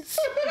wummies.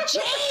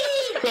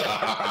 James!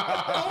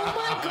 Oh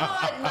my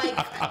God,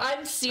 Mike,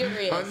 I'm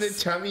serious. On the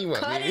tummy wummy.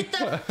 Cut it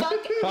the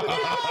fuck.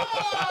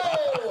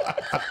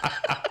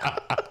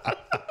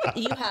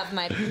 No! You have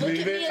my. Look Leave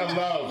at me it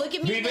alone. Look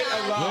at me Leave it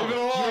now. alone. Leave it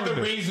alone. You're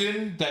the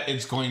reason that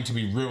it's going to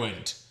be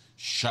ruined.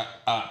 Shut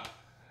up.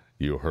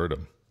 You heard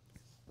him.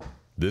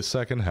 This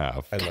second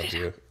half, I love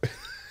you.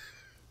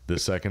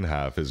 this second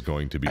half is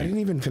going to I be didn't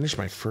even finish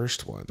my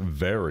first one.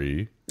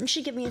 very, You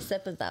should give me a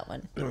sip of that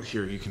one. Oh,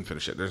 here, you can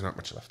finish it. There's not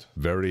much left.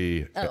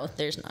 very, Oh,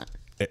 there's not.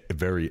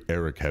 very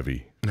Eric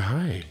heavy.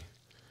 Hi.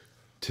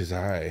 Tis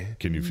I.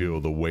 Can you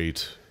feel the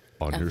weight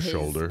on your Of his-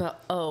 shoulder?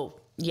 but- oh,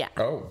 yeah.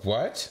 Oh,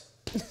 what?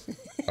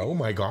 Oh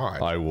my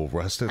God. I will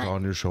rest it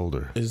on your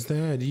shoulder. Is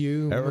that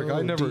you, Eric,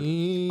 I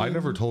Modine?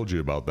 never told you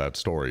about that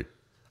story.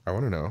 I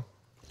want to know.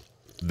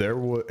 There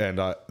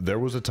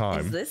was a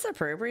time. Is this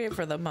appropriate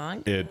for the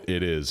monk? It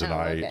is, and Oh,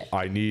 okay.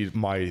 I need,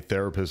 my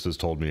therapist has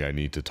told me I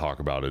need to talk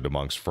about it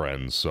amongst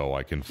friends so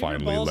I can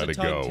finally let it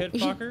go.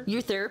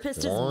 Your therapist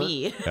is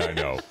me. I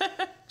know.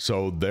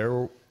 So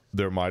there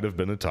there might have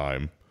been a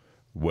time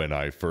when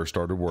I first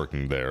started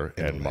working there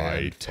and my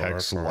land far,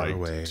 techs far liked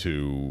away.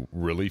 to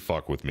really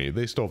fuck with me.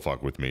 They still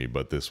fuck with me,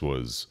 but this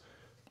was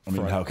I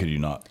mean, how could you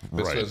not?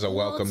 This right. was a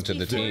welcome to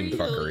the team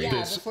fuckery.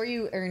 Yeah, before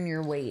you earn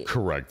your weight.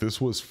 Correct. This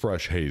was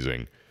fresh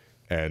hazing.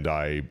 And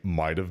I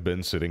might have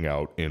been sitting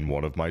out in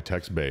one of my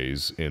tech's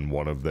bays in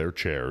one of their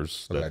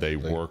chairs that they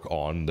Allegedly. work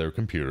on their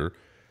computer.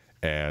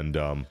 And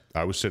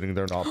I was sitting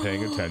there not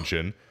paying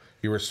attention.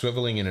 You were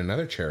swiveling in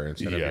another chair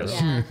instead Yes.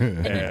 of Yeah.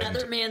 In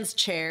another man's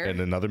chair. In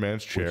another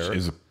man's chair.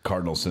 Is a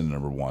cardinal sin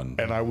number one.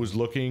 And I was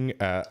looking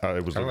at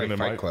Kinda like at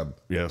Fight my Club.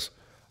 Yes.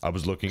 I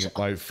was looking at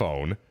my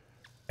phone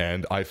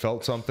and I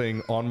felt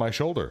something on my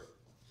shoulder.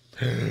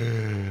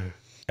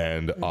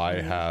 And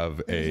I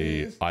have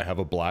a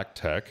black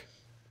tech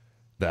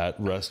that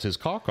rests his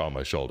cock on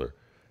my shoulder.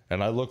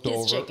 And I looked over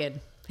His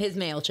chicken. His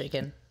male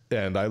chicken.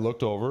 and I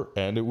looked over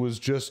and it was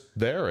just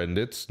there and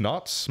it's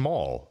not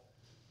small.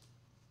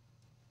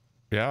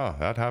 Yeah,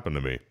 that happened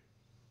to me.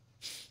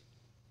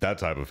 That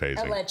type of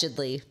hazing.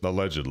 Allegedly.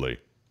 Allegedly.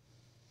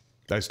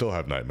 I still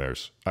have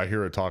nightmares. I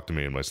hear it talk to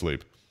me in my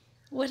sleep.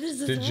 What does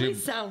this Did you-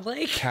 voice sound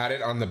like? pat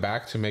it on the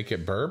back to make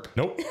it burp.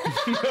 Nope.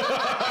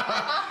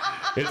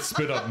 It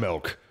spit up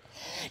milk.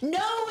 No,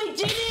 it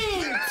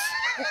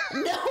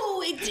didn't.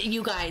 No,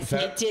 you guys,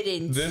 it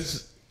didn't.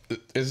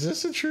 Is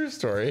this a true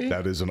story?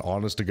 That is an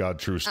honest to God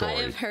true story.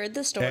 I have heard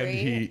the story. And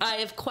he- I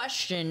have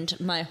questioned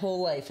my whole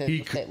life if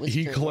it was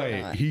true or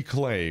not. He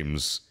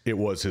claims it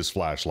was his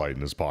flashlight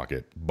in his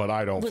pocket, but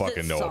I don't Was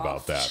fucking it know soft?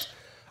 about that.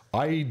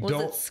 I Was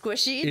don't. it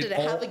squishy? Did it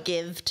have a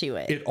give to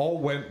it? It all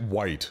went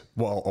white.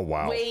 Well, oh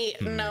wow.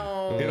 Wait,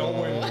 no. It all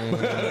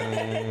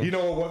went. You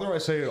know, whether I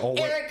say it all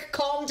went. Eric,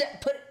 calm down.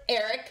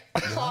 Eric,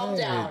 calm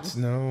down.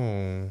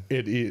 No.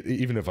 It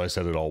even if I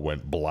said it all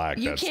went black,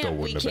 You that still can't.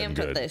 We wouldn't have can't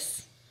been put good.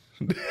 this.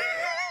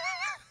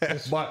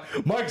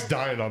 Mike's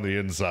dying on the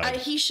inside.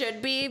 He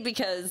should be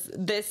because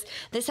this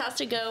has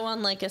to go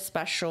on like a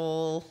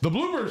special The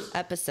bloopers.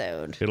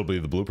 episode. It'll be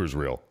the bloopers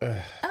reel.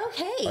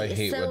 Okay. I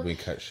hate so, when we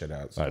cut shit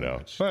out so I know.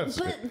 much. That's-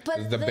 But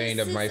It's the bane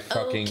this of my is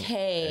fucking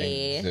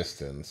okay.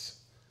 existence.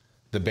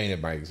 The bane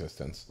of my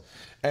existence.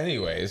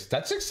 Anyways,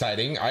 that's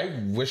exciting. I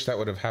wish that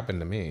would have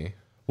happened to me.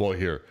 Well,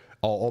 here,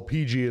 I'll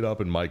PG it up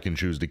and Mike can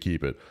choose to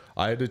keep it.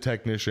 I had a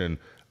technician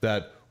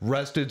that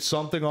rested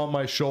something on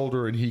my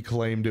shoulder and he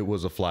claimed it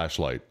was a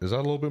flashlight. Is that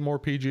a little bit more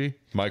PG?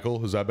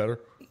 Michael, is that better?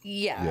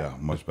 Yeah. Yeah,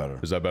 much better.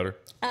 Is that better?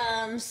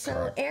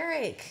 So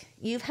Eric,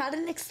 you've had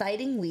an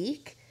exciting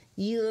week.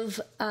 You've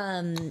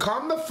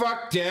Calm the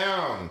fuck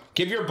down.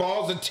 Give your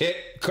balls a tit,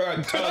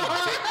 tug, tit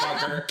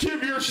fucker.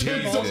 Give your tits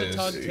Jesus.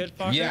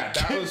 Yeah,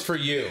 that was for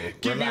you.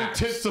 Give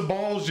Relax. your tits the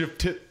balls, you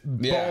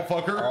Yeah,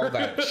 ball fucker. all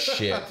that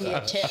shit. You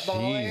tit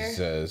baller.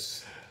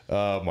 Jesus.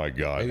 Oh my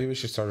God. Maybe we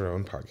should start our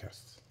own podcast.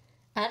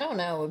 I don't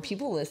know. Would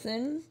people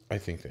listen? I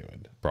think they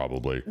would.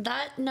 Probably.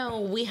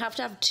 No, we have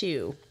to have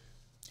two.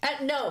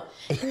 No,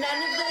 none of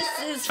this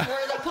is for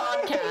the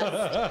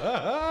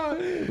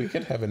podcast. We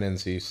could have an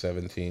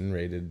NC-17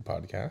 rated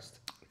podcast.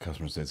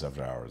 Customer states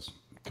after hours.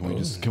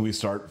 Can we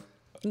start?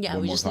 Yeah,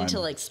 one we more just need to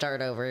time? like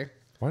start over.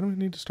 Why do we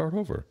need to start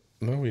over?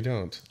 No, we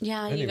don't.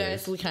 Yeah, you Anyways,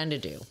 guys, we kind of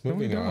do.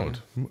 Moving on.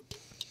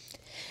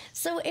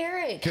 So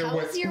Eric, Here, how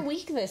wait. was your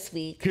week this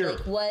week? Here. Like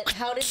what?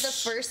 How did the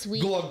first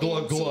week Glug,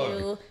 glug, into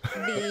glug.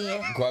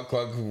 Glug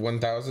Glug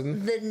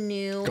 1000. the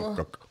new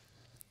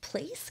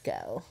place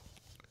go?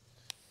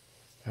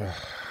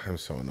 I'm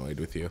so annoyed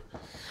with you.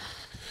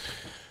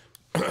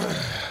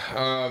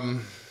 The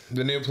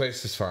new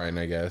place is fine,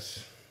 I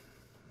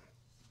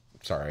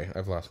Sorry,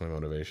 I've lost my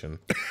motivation.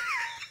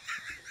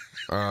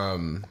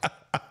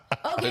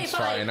 Okay, It's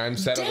fine, I'm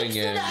settling Dicks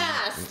in. the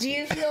ass. Do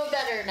you feel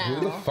better Who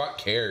the now? fuck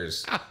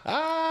cares?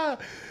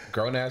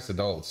 Grown ass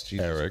adults,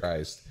 Jesus Eric.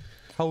 Christ.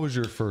 How was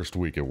your first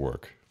week at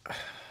work?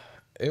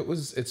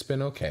 It's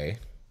been okay.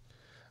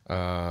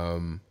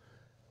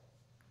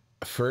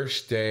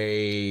 First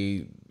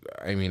day,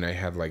 I mean, I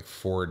had like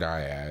 4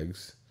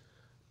 diags,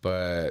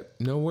 but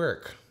no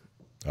work.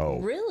 Oh,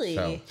 Really?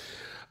 So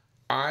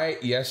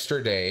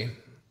yesterday,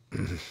 I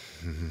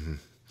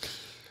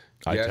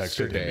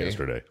texted him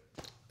yesterday.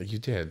 you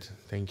did.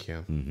 Thank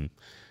you.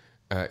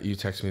 You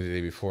texted me the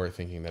day before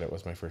thinking that it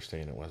was my first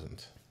day and it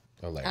wasn't.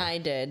 I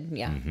did.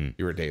 Yeah.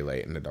 You were a day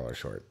late and $1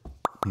 short.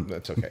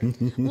 That's okay.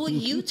 Well,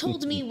 you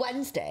told me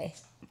Wednesday.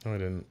 No, I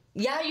didn't.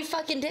 Yeah, you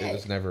fucking It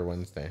was did. never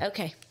Wednesday.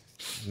 Okay.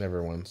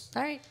 Never once.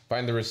 All right.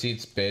 Find the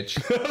receipts, bitch.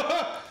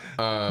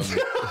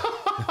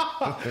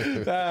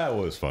 That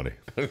was funny.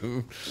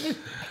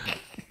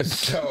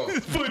 So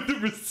Find the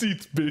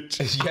receipts,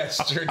 bitch.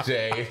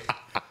 yesterday,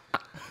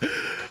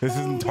 This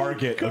isn't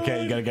Target.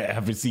 Okay, you gotta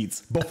have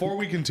receipts. Before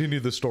we continue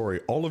the story,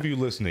 all of you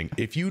listening,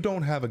 if you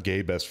don't have a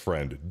gay best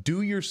friend,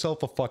 do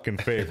yourself a fucking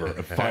favor.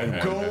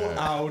 Go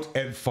out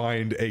and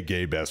find a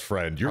gay best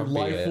friend. Your be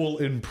life it. will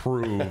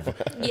improve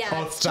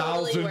Yeah, it's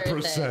totally worth it.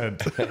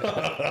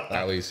 1,000%.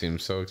 Allie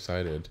seems so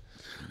excited.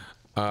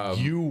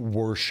 You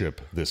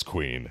worship this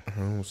queen.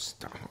 Oh,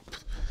 stop.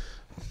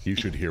 You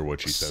should hear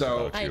what she says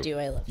So- about you. I do.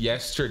 I love you.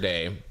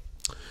 Yesterday,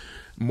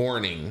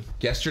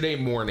 Yesterday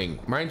morning.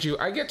 Mind you,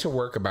 I get to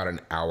work about an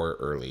hour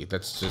early.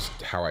 That's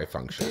just how I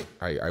function.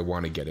 I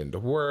want to get into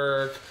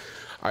work.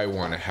 I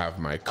want to have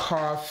my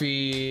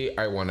coffee.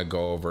 I want to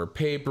go over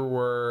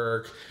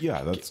paperwork.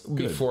 Yeah, that's good.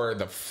 Before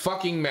the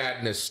fucking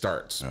madness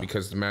starts,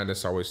 because the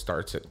madness always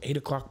starts at 8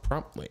 o'clock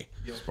promptly.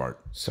 Smart.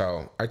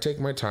 So I take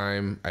my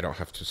time. I don't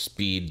have to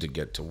speed to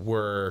get to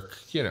work.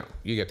 You know,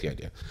 you get the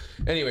idea.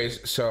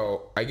 Anyways,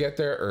 so I get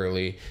there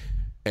early,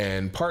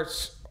 and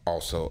parts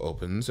also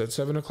opens at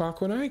 7 o'clock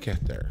when I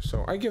get there.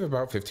 So I give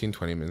about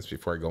 15-20 minutes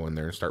before I go in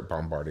there and start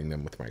bombarding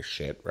them with my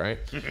shit, right?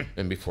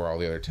 And before all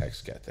the other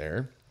techs get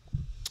there.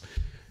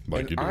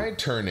 Like and I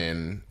turn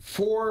in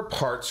 4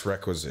 parts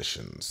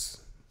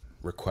requisitions,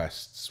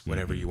 requests,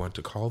 whatever you want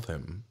to call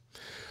them.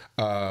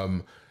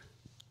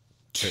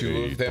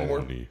 Two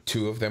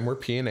of them were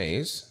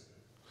P&As.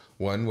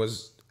 One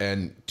was,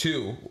 and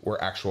 2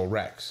 were actual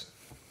recs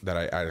that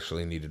I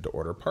actually needed to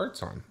order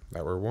parts on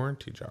that were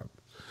warranty job.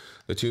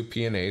 The 2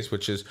 P&As,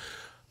 which is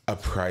a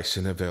price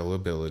and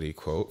availability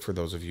quote. For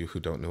those of you who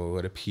don't know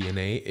what a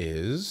P&A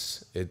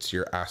is, it's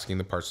you're asking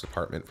the parts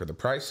department for the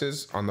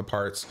prices on the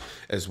parts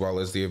as well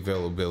as the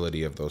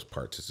availability of those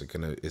parts.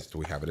 Do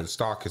we have it in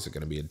stock? Is it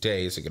going to be a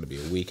day? Is it going to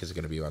be a week? Is it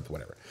going to be a month?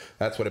 Whatever.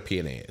 That's what a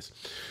P&A is.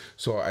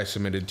 So I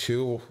submitted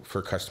 2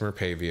 for customer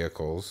pay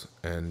vehicles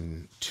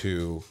and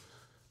 2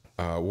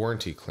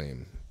 warranty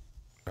claim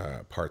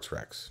parts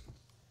recs.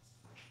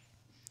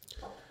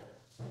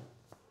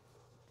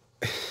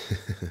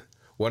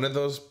 One of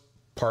those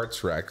parts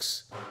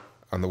recs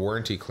on the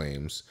warranty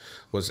claims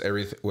was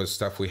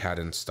stuff we had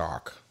in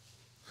stock.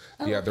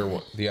 The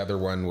other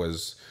one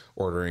was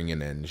ordering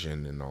an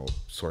engine and all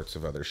sorts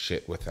of other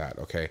shit with that.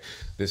 Okay,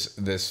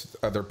 this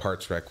other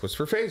parts rec was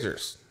for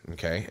phasers.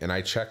 Okay, and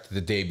I checked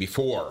the day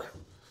before.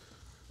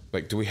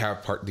 Like, do we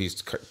have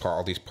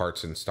all these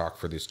parts in stock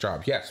for this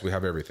job? Yes, we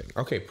have everything.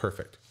 Okay,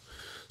 perfect.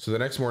 So the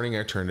next morning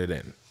I turned it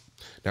in.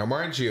 Now,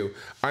 mind you,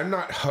 I'm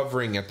not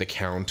hovering at the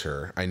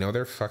counter. I know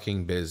they're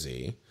fucking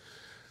busy.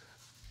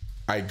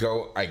 I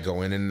go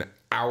in an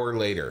hour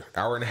and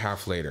a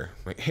half later.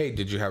 Like, hey,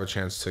 did you have a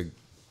chance to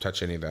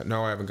touch any of that?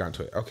 No, I haven't gotten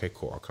to it. Okay,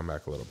 cool. I'll come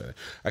back a little bit.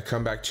 I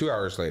come back 2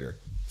 hours later.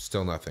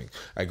 Still nothing.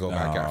 I go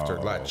back after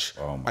lunch.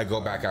 I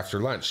go back after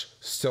lunch.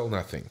 Still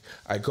nothing.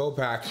 I go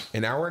back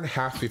an hour and a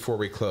half before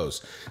we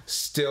close.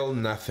 Still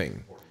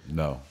nothing.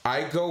 No.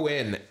 I go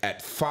in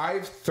at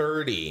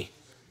 5:30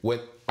 when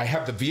I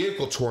have the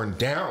vehicle torn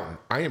down.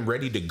 I am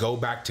ready to go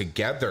back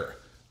together,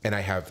 and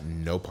I have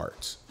no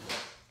parts.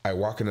 I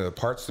walk into the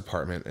parts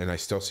department, and I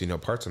still see no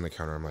parts on the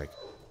counter. I'm like,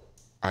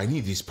 I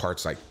need these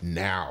parts like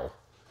now.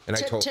 And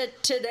I told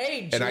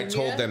today, and I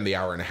told them the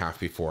hour and a half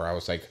before. I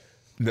was like,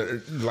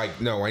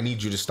 no, I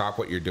need you to stop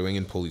what you're doing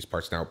and pull these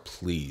parts now,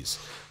 please.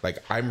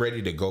 Like, I'm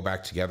ready to go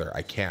back together.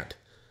 I can't.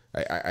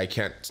 I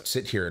can't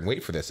sit here and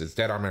wait for this. It's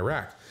dead on my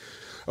rack.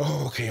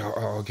 Oh, okay,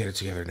 I'll get it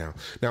together now.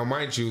 Now,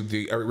 mind you,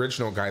 the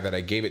original guy that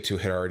I gave it to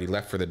had already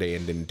left for the day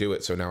and didn't do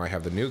it. So now I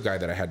have the new guy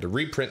that I had to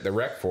reprint the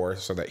rec for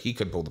so that he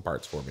could pull the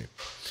parts for me.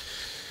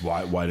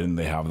 Why didn't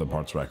they have the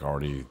parts rack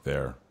already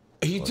there?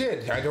 He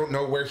did. I don't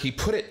know where he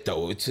put it,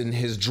 though. It's in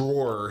his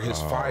drawer or his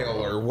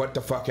file or what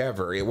the fuck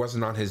ever. It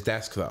wasn't on his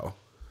desk, though.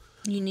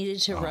 You needed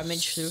to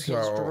rummage through his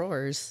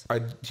drawers.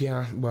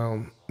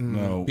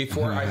 No.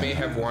 Before I may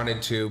have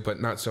wanted to,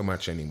 but not so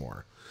much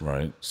anymore.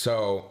 Right.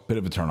 So bit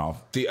of a turnoff.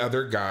 The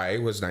other guy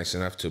was nice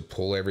enough to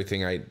pull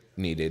everything I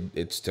needed.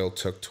 It still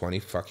took 20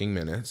 fucking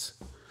minutes.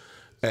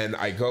 And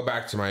I go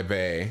back to my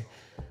bay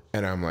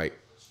and I'm like,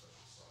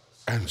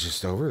 I'm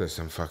just over this.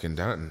 I'm fucking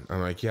done. I'm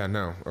like, yeah,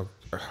 no,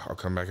 I'll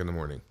come back in the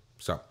morning.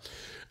 So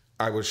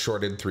I was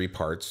shorted 3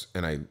 parts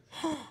and I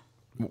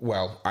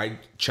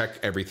check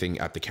everything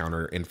at the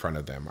counter in front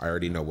of them. I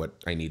already know what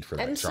I need for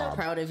that job. I'm so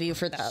proud of you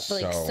for that.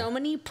 Like, so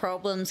many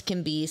problems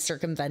can be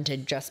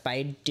circumvented just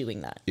by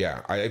doing that.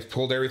 Yeah, I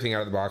pulled everything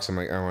out of the box. I'm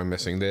like, oh, I'm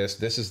missing this.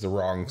 This is the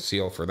wrong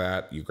seal for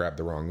that. You grabbed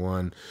the wrong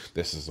one.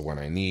 This is the one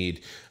I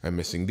need. I'm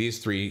missing these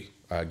 3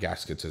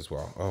 gaskets as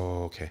well.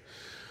 Oh, okay.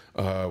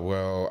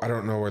 Well, I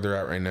don't know where they're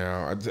at right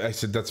now. I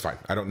said, that's fine.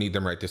 I don't need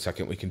them right this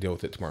second. We can deal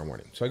with it tomorrow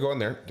morning. So I go in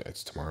there.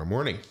 It's tomorrow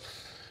morning.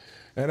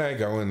 And I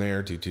go in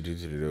there,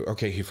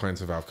 Okay, he finds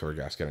the valve cover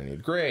gasket I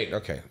need. Great.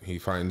 Okay, he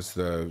finds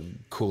the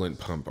coolant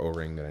pump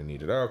O-ring that I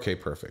needed. Okay,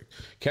 perfect.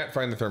 Can't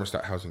find the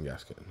thermostat housing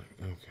gasket. I'm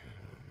like,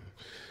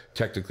 okay.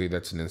 Technically,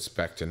 that's an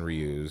inspect and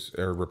reuse,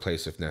 or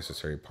replace if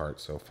necessary part.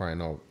 So fine,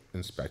 I'll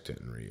inspect it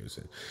and reuse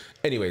it.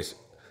 Anyways,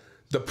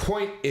 the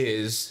point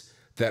is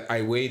that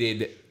I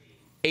waited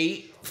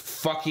 8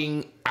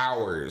 fucking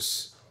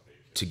hours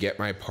to get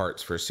my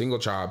parts for a single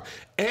job.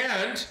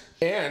 And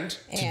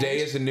today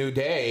is a new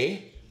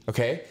day.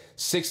 Okay,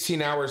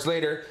 16 hours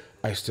later,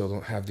 I still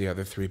don't have the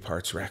other 3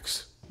 parts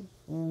recs.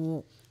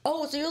 Oh,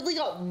 so you only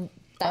got...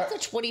 That's a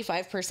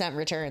 25%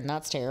 return.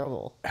 That's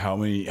terrible. How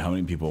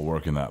many people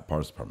work in that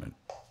parts department?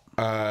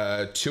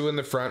 2 in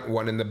the front,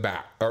 1 in the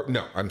back. Or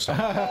no, I'm sorry.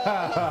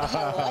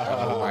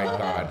 Oh my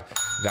God.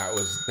 That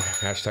was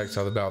hashtag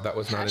sell the bell. That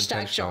was not Hashtag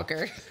intentional.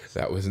 shocker.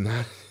 That was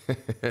not.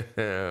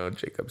 Oh,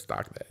 Jacob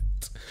stocked that.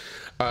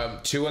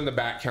 2 on the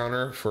back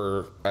counter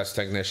for us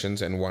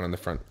technicians and 1 on the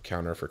front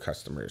counter for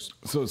customers.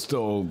 So it's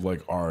still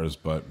like ours,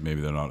 but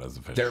maybe they're not as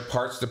efficient. Their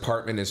parts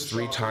department is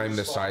 3 times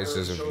the size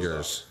of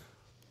yours.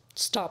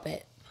 Stop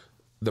it.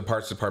 The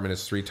parts department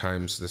is 3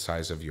 times the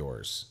size of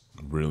yours,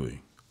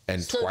 Really?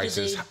 and So twice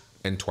do as they-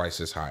 and twice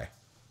as high.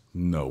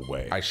 No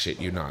way. I shit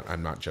you not.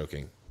 I'm not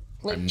joking.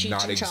 Like I'm Cheech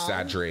not and Chong?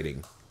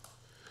 exaggerating.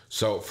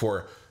 So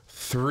for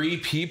 3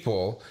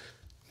 people,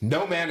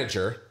 no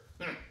manager,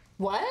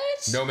 What?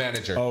 no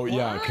manager, Oh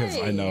yeah, because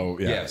I know.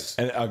 Yeah. Yes.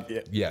 And,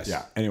 Yes.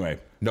 Yeah. Anyway,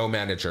 no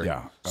manager.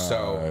 Yeah.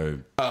 So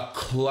a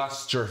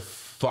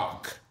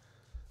clusterfuck.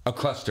 A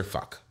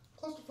clusterfuck.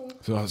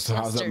 so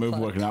how's that move Clusterfuck.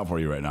 working out for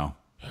you right now?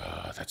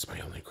 That's my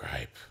only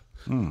gripe.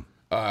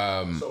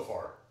 So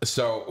far.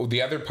 So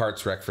the other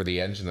parts wreck for the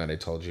engine that I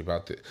told you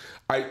about,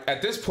 I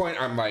at this point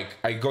I'm like,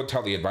 I go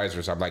tell the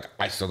advisors, I'm like,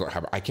 I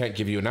can't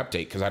give you an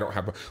update because I don't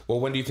have.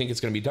 Well, when do you think it's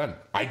going to be done?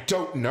 I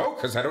don't know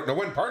because I don't know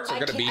when parts are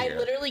going to be I here.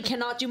 literally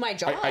cannot do my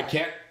job. I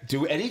can't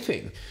do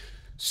anything.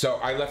 So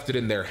I left it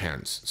in their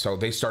hands. So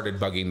they started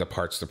bugging the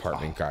parts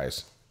department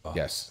guys.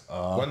 Yes.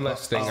 One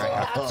less thing I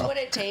have. That's what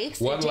it takes.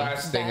 One It takes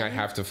last thing I them.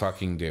 have to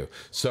fucking do.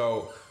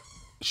 So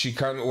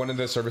one of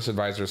the service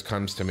advisors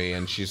comes to me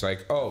and she's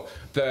like, "Oh,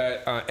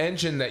 the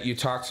engine that you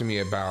talked to me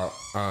about.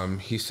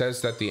 He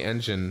says that the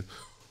engine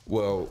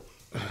will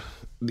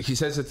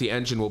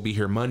be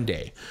here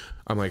Monday."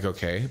 I'm like,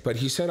 "Okay," but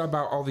he said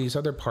about all these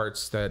other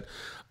parts that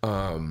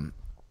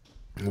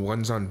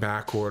one's on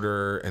back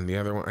order and the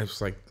other one. I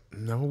was like,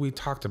 "No, we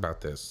talked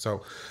about this."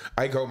 So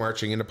I go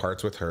marching into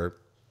parts with her.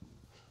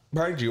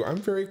 Mind you, I'm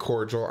very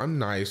cordial. I'm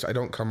nice. I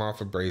don't come off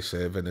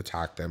abrasive and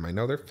attack them. I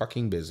know they're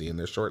fucking busy and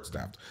they're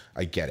short-staffed.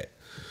 I get it.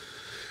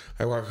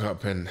 I walk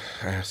up and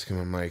I ask him,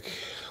 I'm like,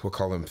 we'll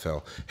call him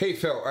Phil. Hey,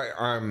 Phil,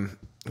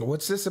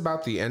 what's this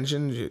about the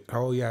engine?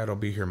 Oh, yeah, it'll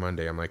be here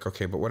Monday. I'm like,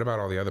 okay, but what about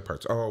all the other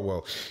parts? Oh,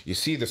 well, you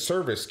see the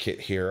service kit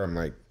here. I'm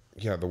like,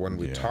 yeah, the one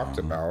we talked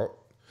about.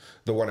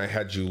 The one I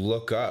had you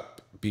look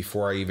up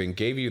before I even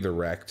gave you the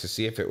rec to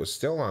see if it was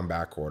still on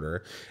back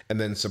order, and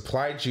then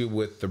supplied you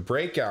with the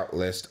breakout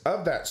list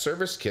of that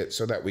service kit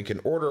so that we can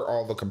order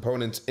all the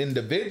components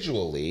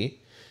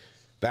individually.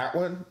 That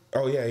one?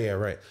 Oh, yeah,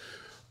 right.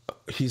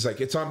 He's like,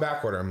 it's on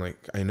back order. I'm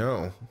like, I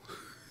know.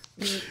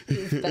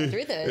 You've been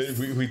through this.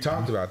 We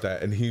talked about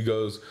that, and he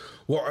goes,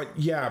 well,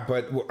 yeah,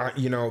 but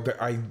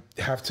I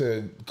have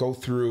to go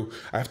through.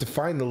 I have to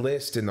find the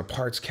list in the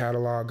parts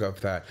catalog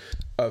of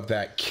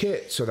that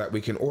kit so that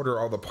we can order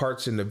all the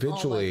parts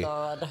individually. Oh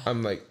my God.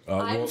 I'm like,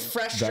 I'm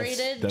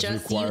frustrated that's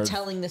just required. you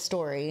telling the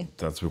story.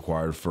 That's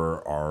required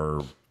for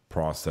our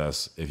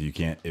process.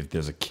 If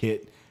there's a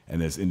kit and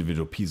there's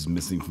individual pieces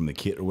missing from the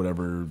kit or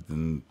whatever,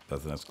 then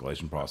that's an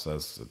escalation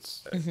process.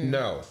 It's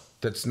no,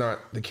 that's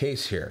not the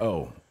case here.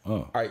 oh.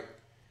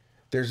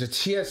 There's a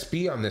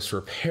TSB on this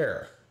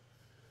repair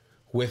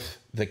with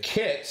the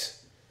kit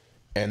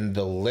and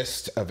the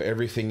list of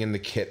everything in the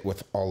kit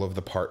with all of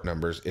the part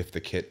numbers if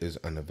the kit is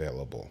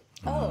unavailable.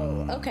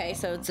 Oh, okay.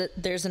 So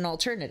there's an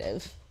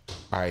alternative.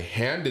 I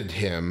handed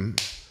him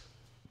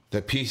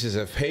the pieces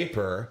of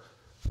paper,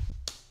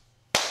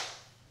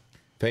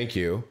 thank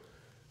you,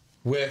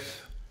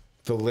 with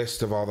the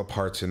list of all the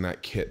parts in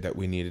that kit that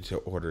we needed to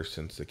order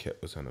since the kit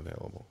was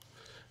unavailable.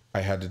 I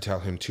had to tell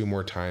him 2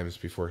 more times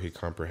before he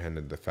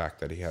comprehended the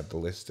fact that he had the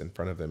list in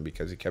front of him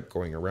because he kept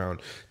going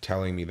around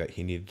telling me that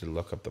he needed to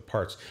look up the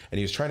parts. And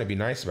he was trying to be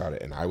nice about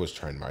it, and I was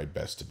trying my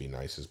best to be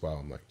nice as well.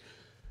 I'm like,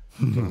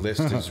 the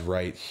list is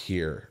right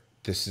here.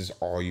 This is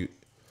all you...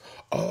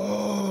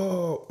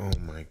 Oh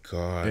my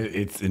God.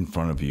 It's in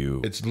front of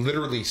you. It's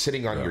literally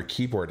sitting on your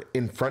keyboard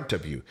in front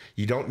of you.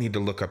 You don't need to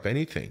look up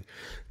anything.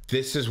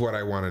 This is what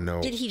I want to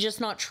know. Did he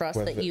just not trust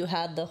that you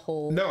had the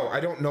whole... No, I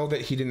don't know that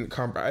he didn't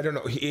I don't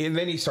know. And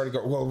then he started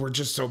going, well, we're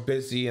just so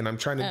busy and I'm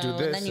trying to do and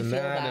this then you and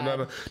feel that. And blah,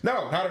 bad. blah.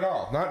 No, not at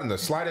all. Not in the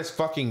slightest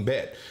fucking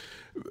bit.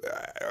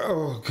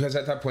 Because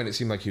at that point it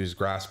seemed like he was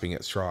grasping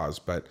at straws.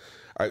 But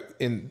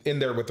in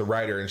there with the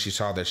writer, and she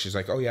saw this, she's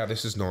like, oh yeah,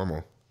 this is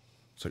normal.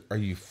 It's like, are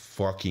you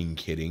fucking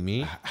kidding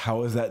me?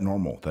 How is that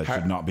normal? That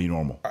should not be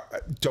normal.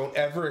 Don't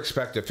ever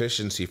expect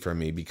efficiency from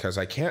me because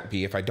I can't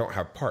be if I don't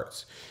have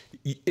parts.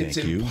 It's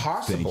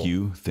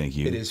impossible. Thank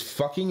you. It is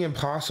fucking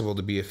impossible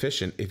to be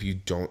efficient if you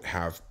don't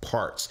have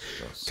parts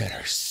that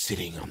are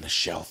sitting on the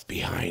shelf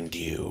behind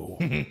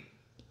you.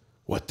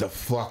 What the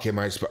fuck am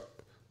I supposed...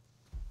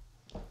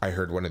 I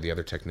heard one of the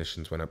other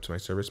technicians went up to my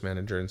service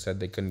manager and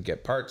said they couldn't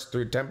get parts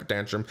through a temper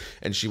tantrum,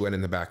 and she went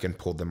in the back and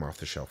pulled them off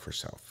the shelf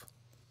herself.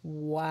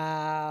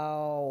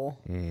 Wow.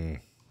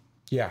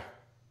 Yeah.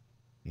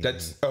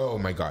 That's, oh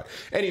my God.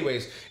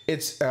 Anyways,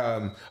 it's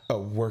a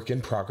work in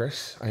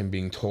progress, I'm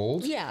being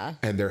told. Yeah.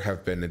 And there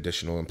have been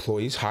additional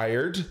employees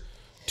hired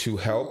to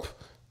help.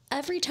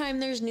 Every time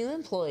there's new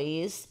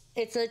employees,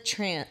 it's a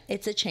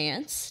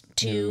chance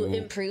to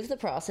improve the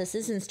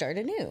processes and start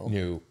anew.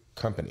 New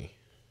company.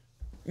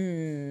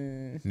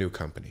 New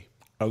company.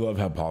 I love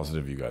how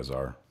positive you guys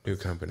are. New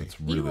company. It's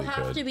really You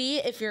have good. to be.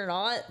 If you're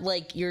not,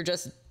 like, you're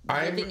just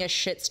living a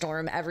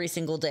shitstorm every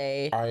single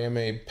day. I am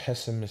a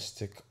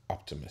pessimistic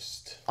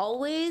optimist.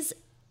 Always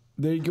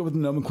There you go with the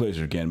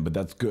nomenclature again, but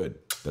that's good.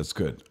 That's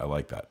good. I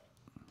like that.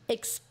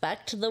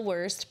 expect the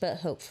worst, but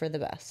hope for the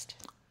best.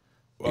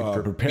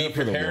 Prepare Be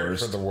for the prepared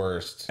worst for the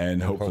worst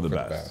and hope for the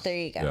best. There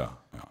you go. Yeah.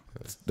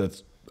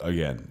 That's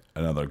again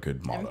another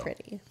good motto. I'm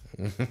pretty.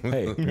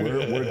 Hey,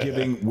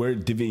 we're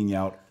divvying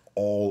out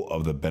all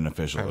of the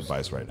beneficial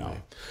advice right now.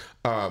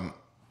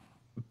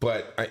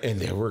 and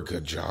there were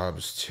good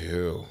jobs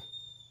too.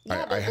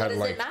 Yeah, but what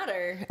does it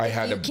matter? I if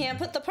had you to- can't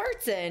put the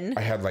parts in.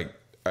 I had like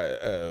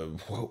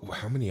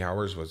how many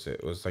hours was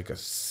it? It was like a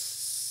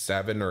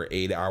 7 or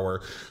 8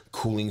 hour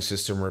cooling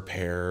system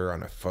repair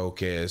on a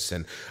Focus,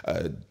 and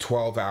a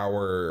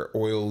 12-hour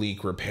oil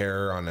leak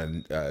repair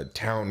on a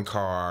town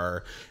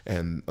car,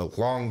 and a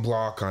long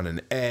block on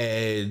an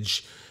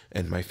Edge,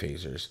 and my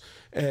phasers.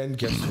 And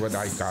guess what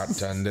I got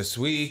done this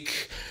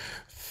week?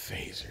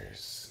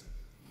 Phasers.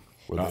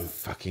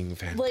 Fucking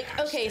fantastic. Like,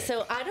 okay,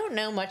 so I don't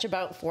know much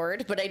about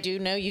Ford, but I do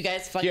know you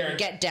guys fucking Yeah.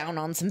 get down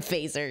on some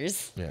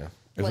phasers. Yeah.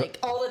 Like,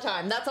 all the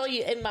time. That's all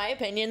you, in my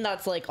opinion,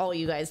 that's like all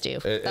you guys do.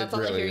 That's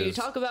all I really hear you is.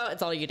 talk about.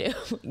 It's all you do.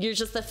 You're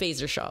just the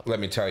phaser shop. Let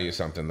me tell you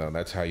something though.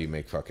 That's how you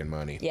make fucking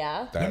money.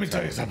 Yeah? Let me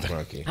tell you something.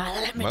 Monkey.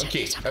 Let me tell Monkey.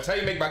 you something. That's how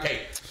you make monkey.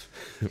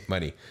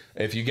 Money.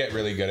 If you get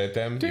really good at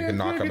them, you can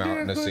knock them out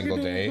in a single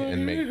day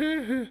and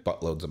make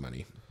buttloads of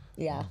money.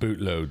 Yeah.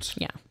 Bootloads.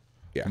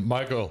 Yeah.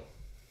 Michael.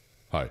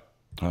 Hi.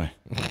 Hi.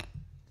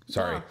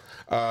 Sorry.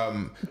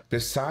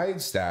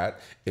 Besides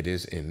that, it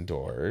is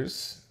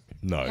indoors.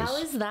 Nice. How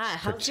is that?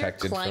 How's your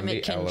Protected from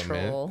climate the control?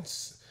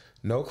 elements.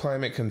 No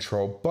climate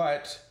control,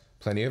 but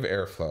plenty of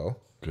airflow.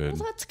 Good.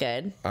 Well, that's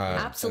good. And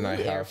Absolute I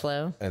have-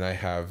 airflow. And I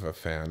have a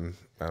fan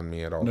on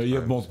me at all No, times. you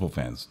have multiple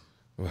fans.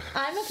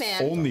 I'm a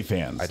fan. Only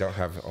fans. I don't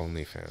have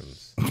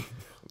OnlyFans.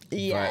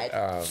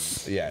 Yeah.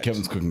 Yeah.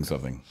 Kevin's cooking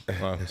something.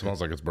 It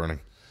smells like it's burning.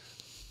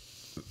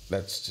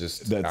 That's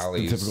just That's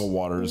Allie's the typical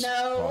Waters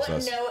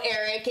process. No,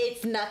 Eric.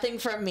 It's nothing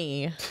from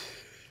me.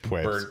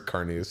 burnt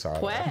carne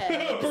asada.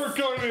 What? Burnt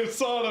carne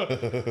asada.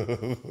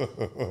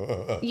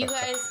 You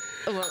guys.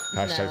 Well,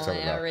 Hashtag no, something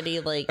I about- already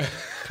like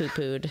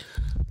poo-pooed.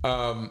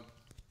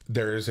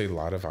 There is a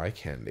lot of eye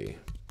candy.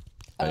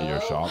 At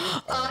your shop.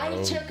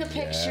 I took a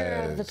picture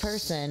of the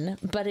person,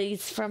 but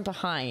he's from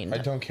behind. I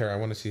don't care. I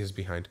want to see his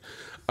behind.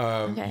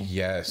 Okay.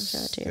 Yes,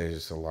 I'll show it to you.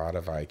 there's a lot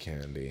of eye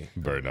candy.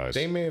 Very nice.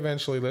 They may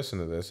eventually listen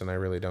to this, and I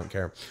really don't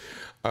care.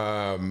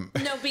 No,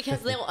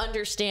 because they'll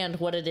understand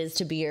what it is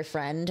to be your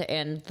friend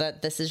and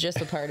that this is just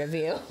a part of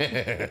you.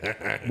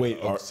 Wait,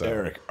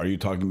 Eric, are you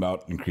talking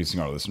about increasing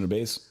our listener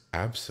base?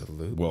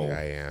 Absolutely, Well,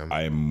 I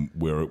am.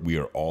 We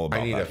are all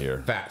about I need that a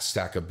here. fat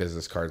stack of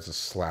business cards to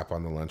slap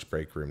on the lunch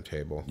break room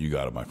table. You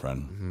got it, my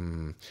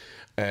friend.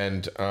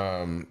 And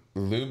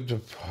lube de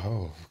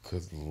oh,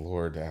 good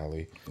lord,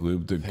 Allie.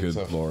 Lube the That's good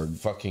a Lord.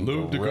 fucking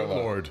Lube the good gorilla.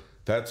 Lord.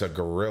 That's a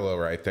gorilla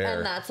right there.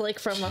 And that's like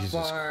from Jesus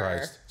afar.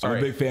 Christ. I'm All a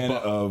right. big fan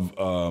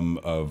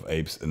of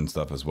apes and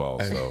stuff as well.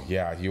 So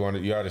Yeah, you ought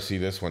to see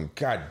this one.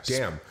 God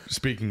damn.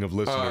 Speaking of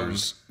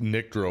listeners,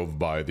 Nick drove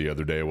by the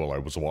other day while I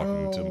was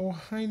walking to. Oh,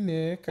 hi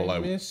Nick. I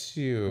miss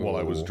you. While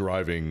I was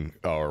driving,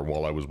 or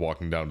while I was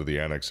walking down to the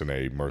annex in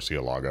a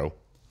Murcielago.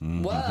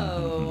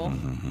 Whoa.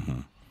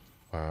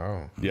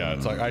 Wow. Yeah,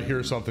 it's like I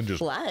hear something just.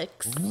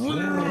 Flex. I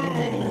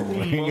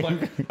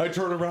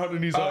turn around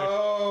and he's like,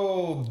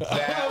 Oh,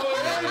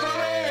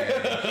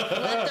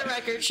 Let the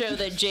record show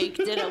that Jake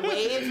did a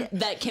wave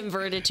that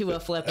converted to a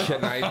flip.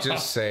 Can I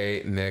just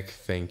say, Nick,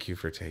 thank you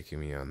for taking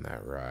me on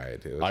that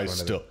ride. It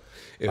was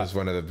it was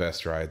one of the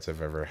best rides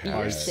I've ever had.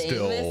 You're saying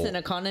still- this in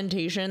a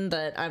connotation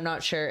that I'm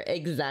not sure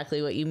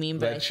exactly what you mean,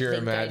 but Let I your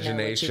think I know what you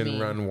imagination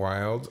mean. run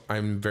wild.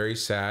 I'm very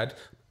sad.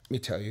 Let me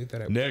tell you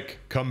that Nick,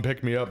 come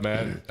pick me up,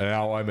 man. And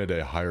now I'm at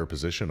a higher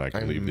position. I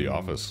can leave the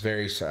office.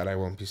 very sad I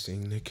won't be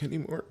seeing Nick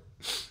anymore.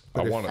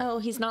 I want to. Oh,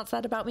 he's not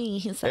sad about me.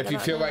 He's sad If you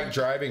about feel Nick. like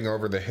driving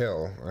over the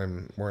hill,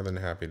 I'm more than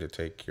happy to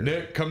take your.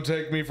 Nick, come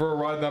take me for a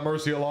ride in that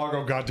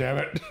Murcielago. God damn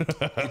it.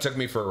 He took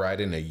me for a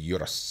ride in a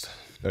Urus.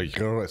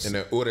 Urus. In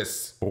a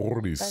Urus. That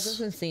Urus.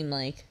 doesn't seem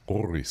like.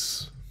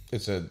 Urus.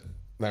 It's a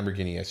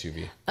Lamborghini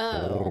SUV.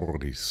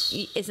 Urus.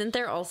 Isn't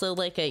there also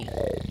like a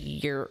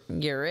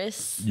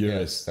Urus?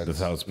 yes, that's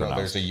how it's No,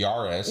 pronounced. there's a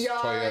Yaris.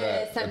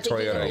 Yaris. I'm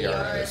thinking of a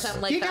Yaris.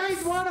 I'm like,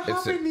 that's- want to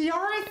It's hop in the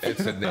Yaris? It's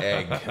an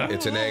egg.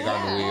 It's an egg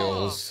on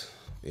wheels.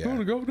 Yeah.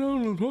 Go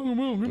down and talk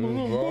about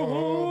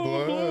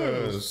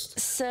Blessed.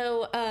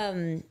 So,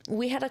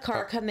 we had a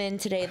car come in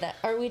today that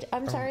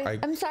I'm sorry. I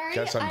I'm sorry.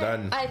 guess I'm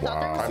done. I thought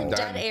there was I'm some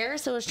done. dead air,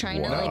 so I was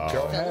trying to like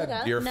Go fill ahead. it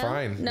up. You're No,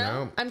 fine.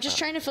 No, No. I'm just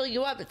trying to fill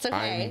you up. It's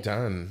okay. I'm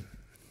done.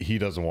 He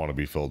doesn't want to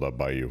be filled up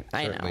by you.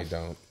 I know. Certainly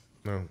don't.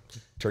 No.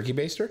 Turkey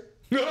baster?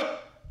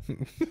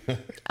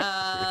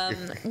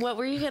 What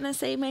were you gonna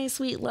say, my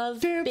sweet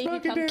love, baby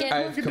pumpkin?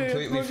 I've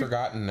completely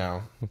forgotten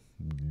now.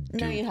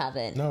 No, you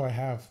haven't. No, I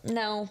have.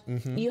 No,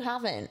 you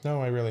haven't.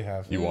 No, I really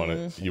have. You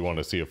want to? You want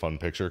to see a fun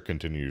picture?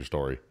 Continue your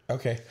story.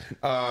 Okay.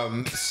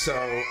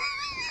 So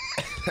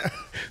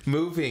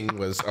Moving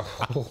was a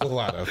whole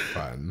lot of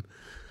fun.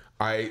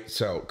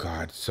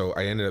 So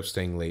I ended up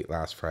staying late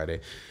last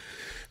Friday.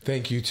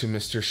 Thank you to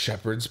Mr.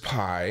 Shepherd's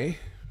Pie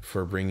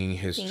for bringing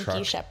his truck. Thank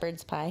you,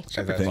 Shepherd's Pie.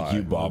 Thank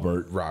you,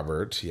 Bobbert.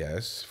 Robert,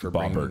 yes, for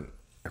Bobbert.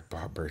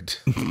 Bobbert.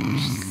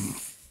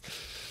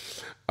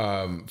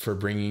 For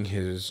bringing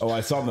his. Oh,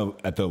 I saw him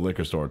at the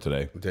liquor store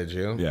today. Did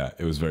you? Yeah,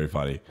 it was very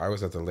funny. I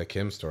was at the Lick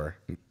Him store.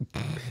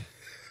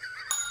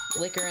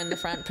 Liquor in the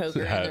front,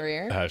 poker in the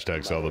rear.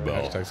 Hashtag sell the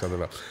bell. Hashtag sell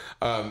the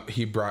bell.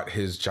 He brought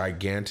his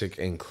gigantic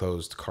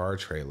enclosed car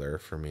trailer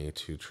for me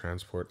to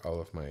transport all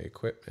of my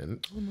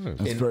equipment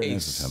That's in very a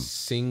nice of him.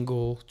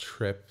 single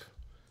trip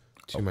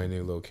to my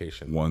new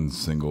location. One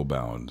single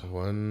bound.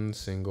 One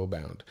single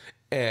bound.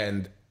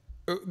 And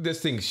this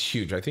thing's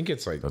huge. I think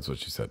it's like That's what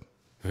she said.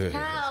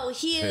 How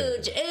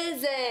huge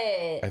is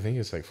it? I think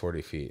it's like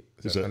 40 feet.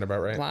 Does that sound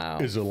about right? Wow.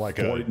 Is it like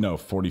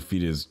 40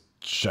 feet is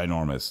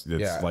ginormous. It's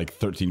Yeah. like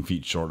 13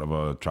 feet short of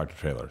a tractor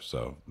trailer.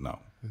 So no.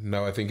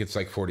 No, I think it's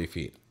like 40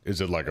 feet.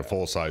 is it like a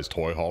full size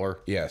toy hauler?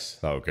 Yes.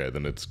 Okay,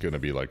 then it's gonna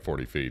be like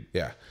 40 feet.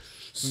 Yeah.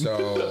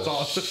 So, That's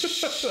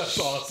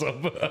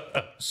awesome.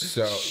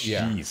 so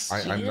yeah, Jeez.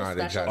 I'm Jeez, not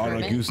special exaggerating. On a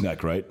Permit?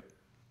 gooseneck, right?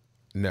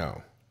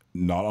 No.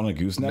 Not on a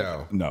gooseneck?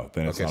 No. No.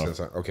 Then it's Okay, not. so it's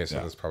not, okay, so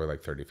that's probably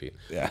like 30 feet.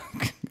 Yeah.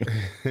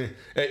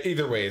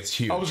 Either way, it's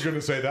huge. I was gonna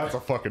say that's a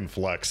fucking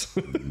flex.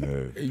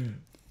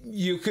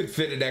 You could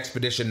fit an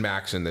Expedition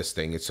Max in this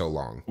thing. It's so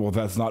long. Well,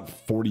 that's not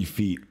 40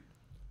 feet.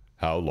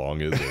 How long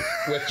is it?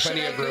 With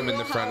plenty of room in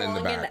the front and the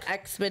An back.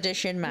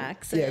 Expedition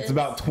Max. Yeah, it's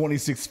about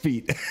 26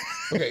 feet.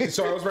 Okay,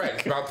 so I was right.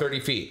 It's about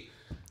 30 feet.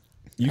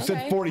 You Okay.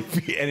 said 40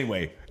 feet.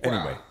 Anyway,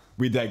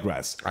 we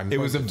digress. I'm It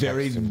was a going to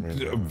very, text him right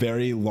now.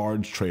 very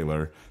large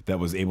trailer that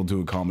was able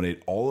to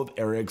accommodate all of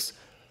Eric's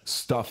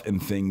stuff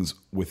and things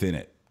within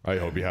it. I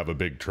hope you have a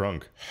big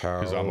trunk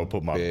because I'm gonna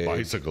put my big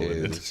bicycle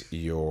in it. is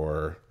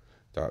your ...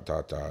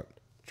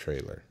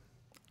 trailer.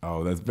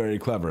 Oh, that's very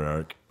clever,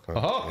 Eric.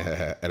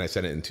 And I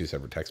sent it in 2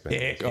 separate text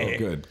messages. Oh,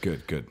 good.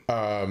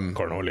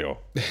 Cornolio.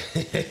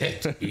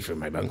 Beef in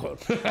my bunghole.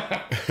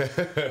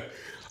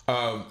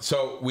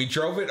 So we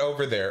drove it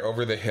over there,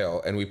 over the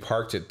hill, and we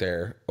parked it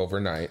there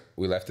overnight.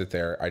 We left it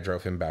there. I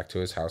drove him back to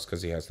his house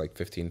because he has like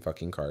 15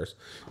 fucking cars,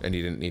 and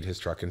he didn't need his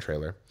truck and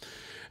trailer.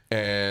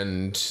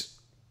 And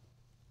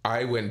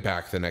I went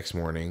back the next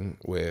morning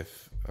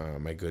with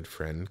my good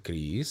friend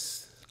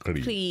Chris.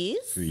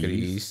 Please.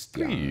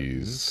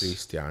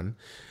 Christian.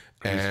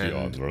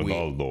 And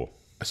Ronaldo.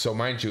 so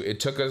mind you, it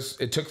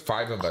took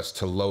 5 of us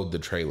to load the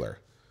trailer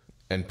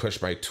and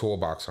push my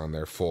toolbox on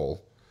there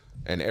full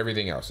and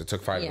everything else. It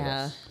took 5 of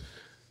us.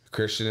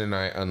 Christian and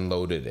I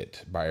unloaded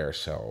it by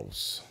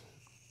ourselves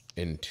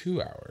in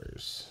 2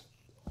 hours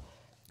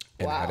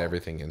and had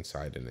everything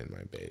inside and in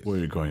my base. Where are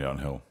you going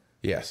downhill?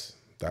 Yes,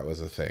 that was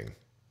a thing.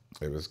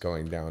 It was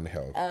going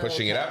downhill.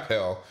 Pushing it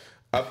uphill,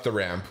 up the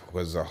ramp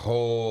was a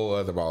whole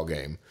other ball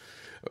game.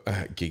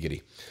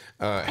 Giggity.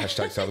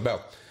 Hashtag sell the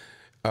bell.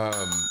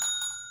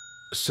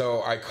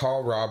 So I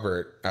call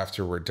Robert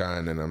after we're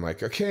done and I'm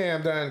like, okay,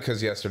 I'm done.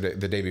 Cause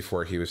the day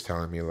before he was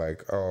telling me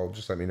like, oh,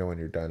 just let me know when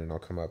you're done and I'll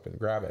come up and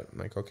grab it. I'm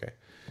like, okay.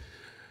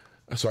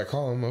 So I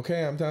call him,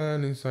 okay, I'm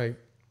done. He's like,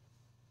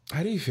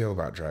 how do you feel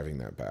about driving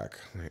that back?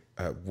 I'm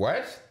like,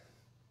 what?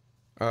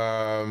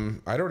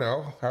 I don't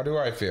know. How do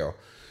I feel?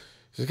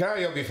 He's like, oh,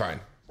 you'll be fine.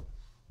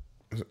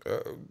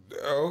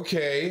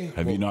 Okay.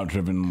 Have you not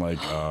driven like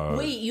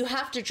Wait, you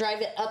have to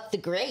drive it up the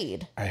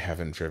grade. I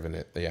haven't driven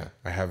it. Yeah,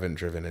 I haven't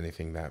driven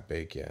anything that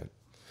big yet.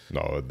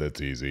 No,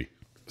 that's easy.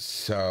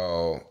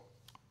 So,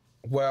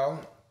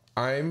 well,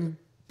 I'm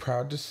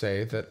proud to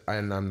say that,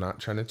 and I'm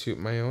not trying to toot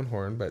my own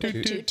horn, but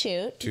Toot,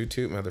 toot.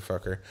 toot,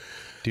 motherfucker.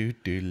 Do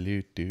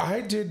do do. I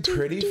did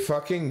pretty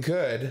fucking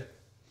good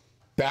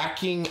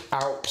backing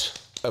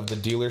out of the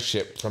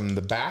dealership from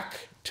the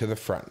back to the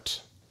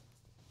front.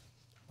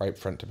 Right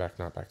front to back,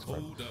 not back to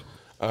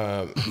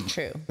front.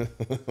 True.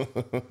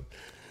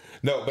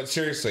 No, but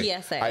seriously,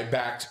 PSA. I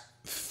backed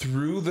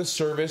through the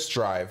service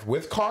drive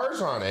with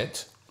cars on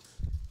it,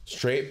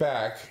 straight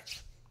back,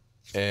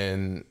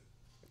 and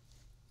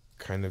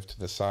kind of to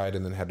the side,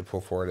 and then had to pull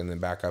forward and then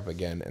back up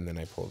again, and then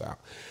I pulled out.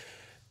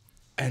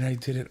 And I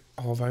did it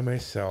all by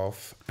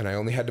myself, and I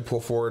only had to pull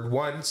forward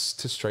once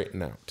to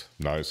straighten out.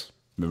 Nice.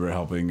 remember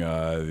helping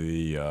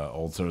the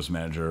old service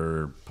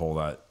manager pull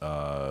that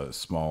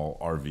small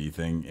RV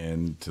thing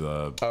into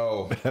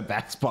the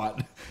back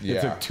spot. Yeah.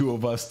 It took two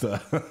of us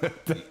to.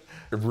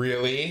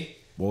 Really?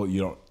 Well,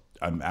 you don't.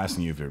 I'm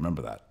asking you if you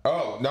remember that.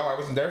 Oh, no, I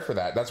wasn't there for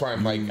that. That's why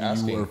I'm like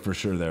asking. You were for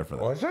sure there for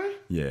that. Was I?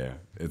 Yeah,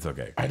 it's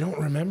okay. I don't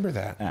remember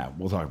that. Yeah,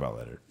 we'll talk about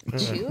it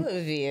later. Two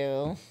of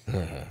you.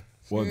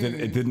 Well,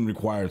 it didn't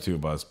require two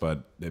of us,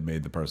 but it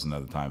made the person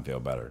at the time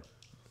feel better.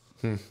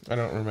 I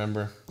don't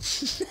remember.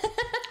 Sorry,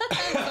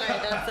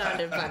 that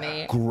sounded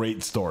funny.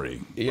 Great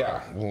story.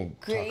 Yeah, we'll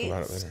talk Great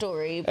about it later.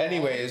 story. but-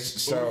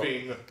 Anyways, so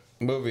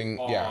moving,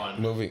 yeah,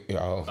 on moving.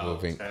 Oh, about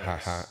moving. tennis.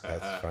 Haha,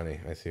 that's funny.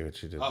 I see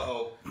what you did. There.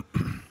 Uh-oh.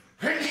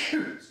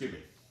 Excuse me.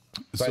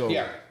 But So-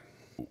 yeah,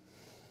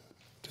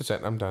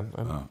 That's it. I'm done.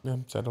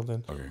 I'm settled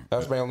in. Okay. That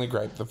was my only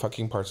gripe. The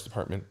fucking parts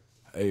department.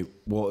 Hey,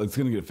 well, it's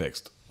gonna get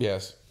fixed.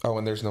 Yes. Oh,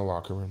 and there's no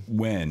locker room.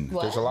 When?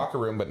 What? There's a locker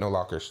room, but no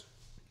lockers.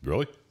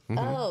 Really?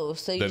 Oh,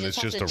 so you Then just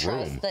it's have just to a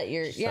trust room. that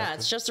you're. Yeah,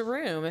 it's just a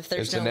room. If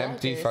there's It's no an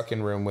empty lockers.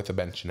 fucking room with a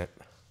bench in it.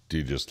 Do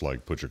you just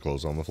like put your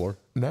clothes on the floor?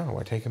 No,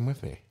 I take them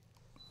with me.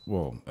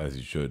 Well, as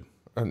you should.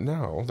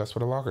 No, that's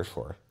what a locker's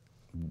for.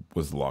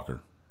 Was the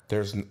locker?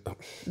 There's.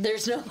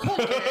 There's no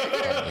locker.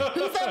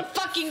 Who's on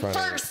fucking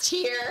first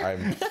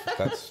here?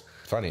 That's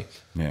funny.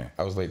 Yeah.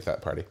 I was late to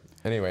that party.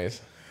 Anyways.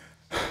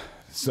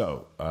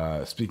 So,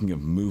 speaking of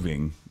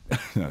moving,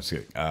 no, just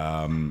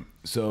kidding.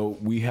 So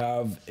we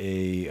have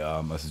a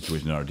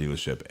situation in our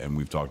dealership, and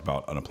we've talked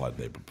about unapplied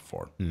labor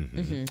before.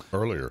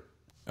 Earlier.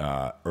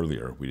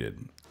 Earlier, we did.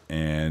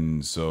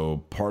 And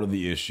so part of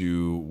the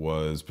issue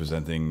was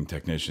presenting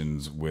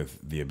technicians with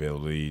the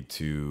ability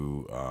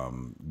to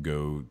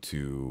go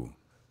to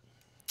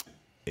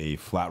a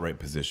flat rate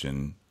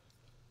position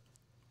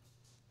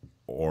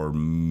or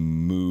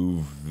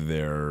move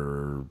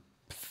their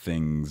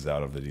things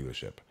out of the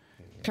dealership.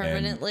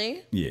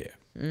 Permanently. Yeah.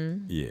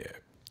 Yeah.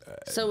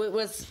 So it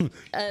was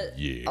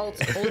Yeah.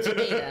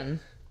 ultimatum.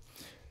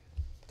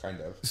 Kind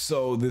of.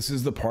 So this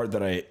is the part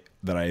that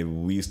I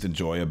least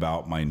enjoy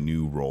about my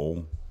new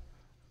role.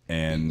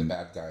 And The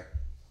bad guy.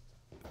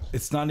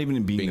 it's not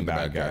even being the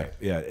bad guy.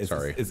 Yeah, it's,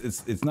 Sorry.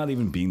 It's not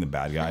even being the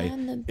bad guy.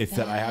 I'm the It's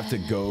that I have to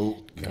go.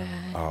 guy.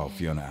 Oh,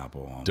 Fiona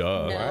Apple.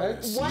 Duh.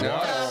 What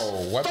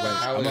No. What the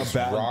hell I'm a is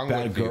bad, wrong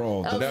bad with you?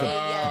 girl. Okay,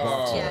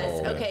 That's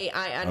yes. Okay,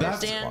 I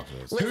understand.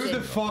 That's- Listen, Who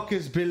the fuck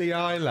is Billie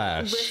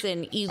Eyelash?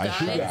 listen, you who the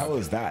guys. hell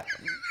is that?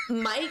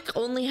 Mike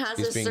only has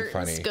He's a being certain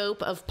funny.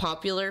 scope of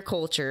popular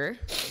culture,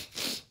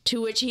 to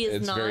which he is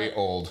It's not. very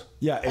old.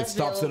 Yeah, it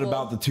stops at Available.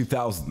 about the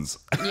 2000s.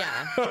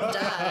 Yeah,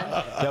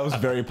 duh. That was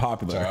very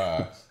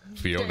popular.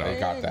 Fiona. I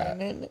got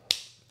that.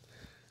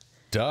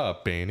 Duh.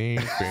 We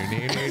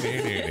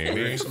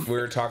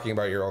were talking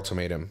about your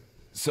ultimatum.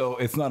 So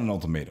it's not an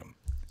ultimatum.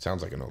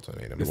 Sounds like an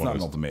ultimatum. It's not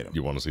an ultimatum.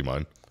 You want to see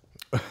mine?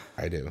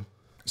 I do.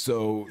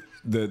 So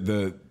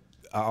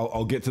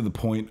I'll get to the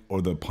point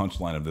or the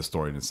punchline of this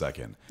story in a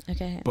second.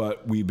 Okay.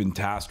 But we've been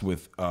tasked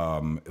with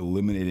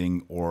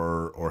eliminating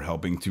or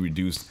helping to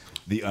reduce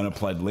the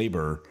unapplied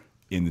labor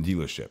in the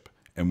dealership,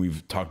 and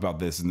we've talked about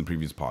this in the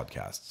previous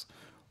podcasts.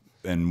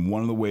 And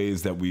one of the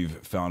ways that we've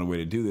found a way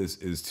to do this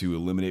is to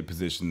eliminate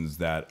positions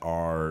that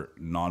are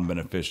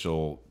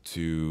non-beneficial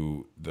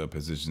to the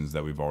positions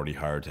that we've already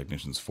hired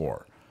technicians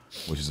for,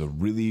 which is a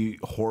really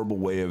horrible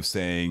way of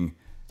saying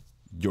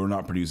you're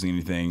not producing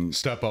anything.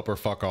 Step up or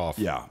fuck off.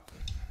 Yeah.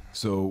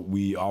 So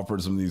we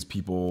offered some of these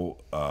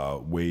people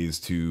ways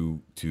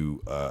to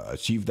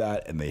achieve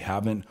that, and they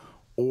haven't,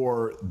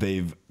 or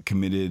they've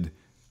committed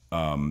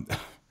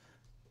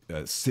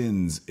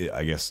sins,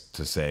 I guess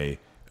to say,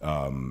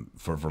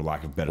 for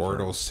lack of better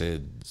Mortal term.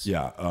 SIDS.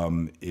 Yeah,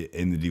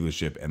 in the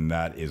dealership, and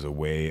that is a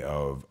way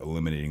of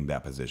eliminating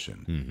that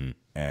position.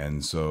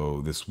 And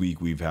so this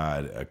week we've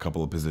had a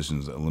couple of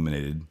positions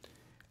eliminated,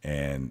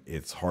 and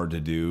it's hard to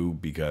do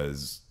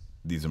because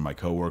these are my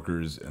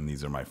coworkers and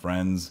these are my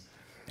friends,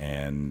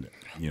 and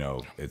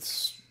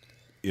it's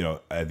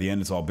at the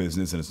end it's all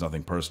business and it's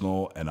nothing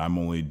personal, and I'm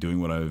only doing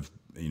what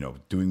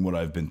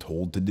I've been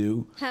told to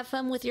do. Have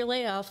fun with your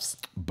layoffs.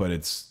 But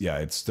it's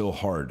still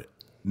hard.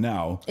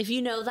 Now, If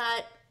you know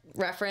that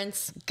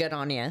reference, good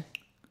on you.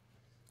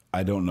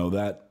 I don't know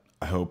that.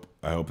 I hope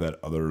that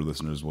other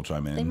listeners will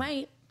chime in. They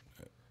might.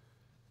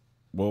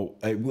 Well,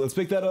 hey, let's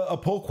make that a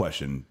poll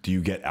question. Do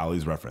you get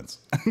Allie's reference?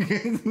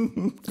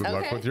 Good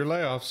luck Okay. with your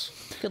layoffs.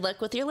 Good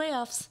luck with your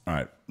layoffs. All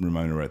right,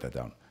 remind me to write that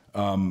down.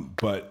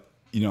 But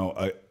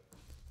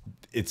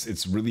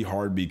it's really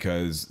hard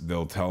because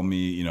they'll tell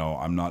me,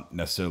 I'm not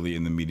necessarily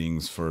in the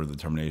meetings for the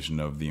termination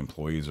of the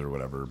employees or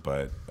whatever,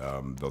 but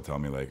they'll tell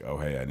me like, oh,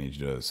 hey, I need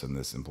you to send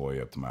this employee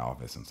up to my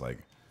office. And it's like,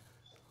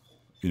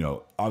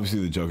 obviously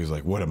the joke is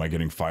like, what, am I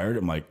getting fired?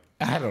 I'm like,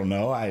 I don't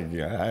know.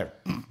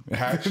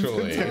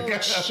 Actually, Oh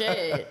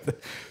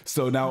shit.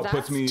 So now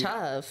That's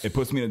tough. It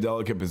puts me in a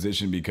delicate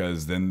position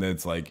because then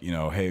it's like,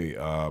 hey,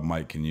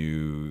 Mike, can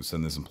you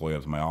send this employee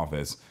up to my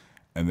office?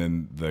 And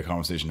then the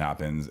conversation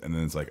happens, and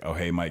then it's like, oh,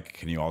 hey, Mike,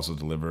 can you also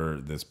deliver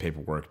this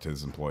paperwork to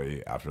this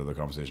employee after the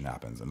conversation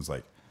happens? And it's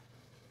like,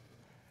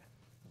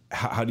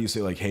 how do you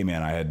say like, hey,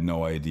 man, I had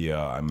no idea.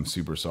 I'm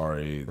super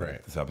sorry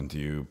that this happened to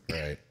you.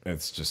 Right.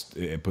 It's just,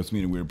 it puts me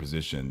in a weird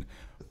position.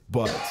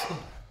 But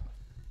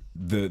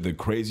the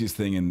craziest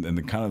thing and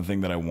the kind of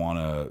thing that I want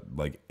to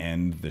like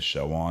end the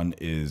show on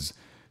is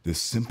the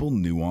simple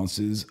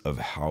nuances of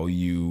how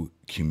you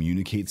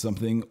communicate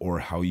something or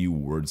how you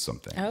word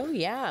something. Oh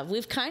yeah,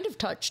 we've kind of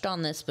touched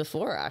on this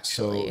before,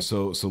 actually.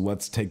 So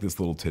let's take this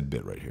little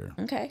tidbit right here.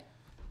 Okay.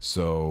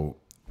 So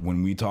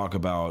when we talk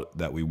about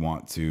that, we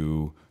want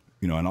to,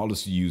 and I'll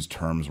just use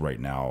terms right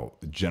now,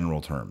 general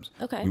terms.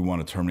 Okay. We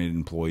want to terminate an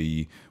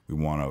employee. We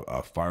want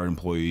to fire an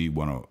employee. We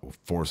want to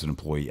force an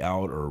employee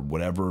out or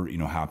whatever,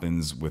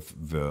 happens with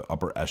the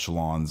upper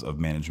echelons of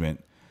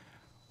management.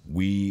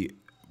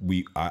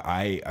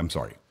 I'm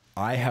sorry.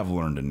 I have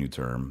learned a new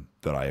term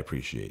that I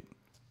appreciate.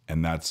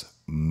 and that's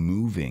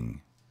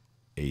moving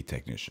a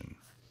technician.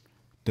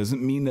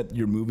 Doesn't mean that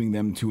you're moving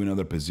them to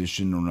another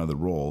position or another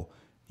role.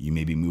 You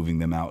may be moving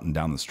them out and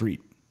down the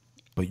street,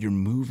 but you're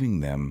moving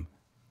them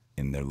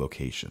in their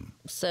location.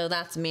 So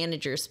that's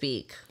manager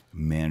speak.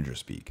 Manager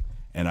speak.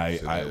 And I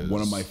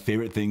one of my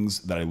favorite things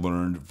that I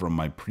learned from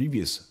my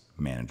previous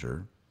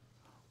manager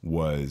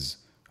was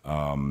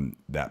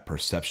that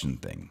perception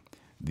thing.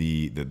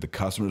 The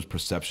customer's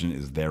perception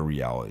is their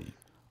reality.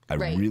 I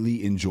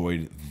really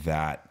enjoyed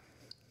that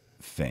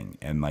thing,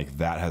 and like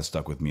that has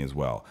stuck with me as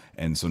well.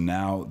 And so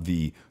now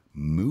the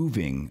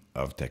moving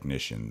of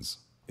technicians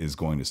is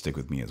going to stick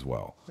with me as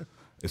well,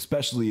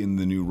 especially in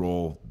the new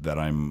role that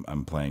I'm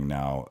playing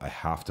now. I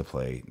have to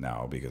play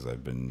now because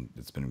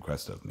it's been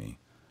requested of me.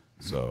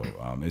 So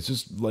it's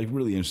just like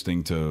really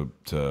interesting to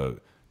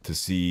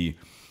see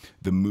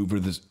the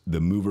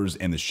movers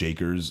and the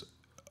shakers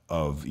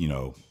of, you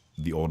know,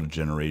 the older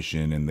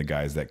generation and the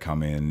guys that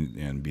come in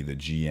and be the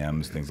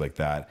GMs, things like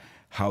that,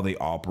 how they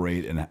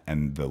operate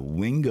and the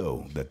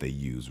lingo that they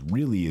use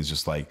really is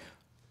just like,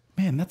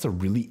 man, that's a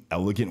really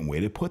elegant way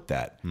to put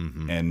that.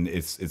 And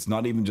it's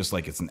not even just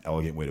like it's an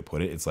elegant way to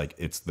put it. It's like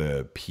it's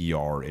the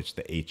PR, it's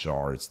the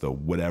HR, it's the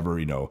whatever,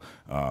 you know,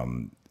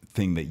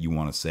 thing that you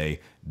want to say.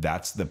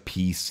 That's the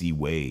PC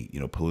way, you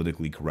know,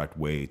 politically correct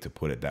way to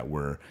put it, that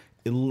we're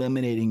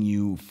eliminating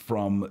you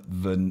from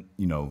the,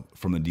 you know,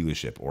 from the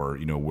dealership, or,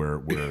 you know,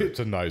 where It's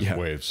a nice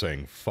way of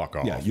saying fuck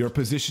off. yeah, your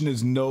position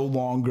is no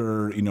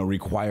longer, you know,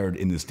 required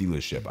in this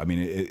dealership. I mean,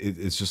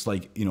 it's just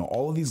like, you know,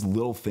 all of these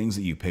little things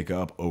that you pick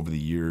up over the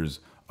years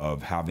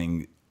of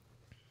having,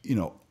 you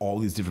know, all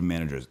these different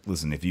managers.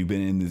 Listen, if you've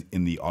been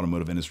in the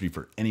automotive industry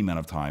for any amount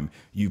of time,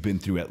 you've been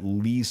through at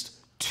least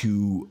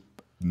 2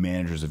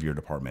 managers of your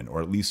department, or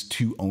at least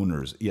 2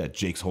 owners. Yeah,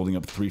 Jake's holding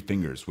up 3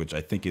 fingers, which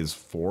I think is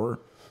 4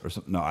 or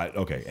something. No,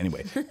 okay.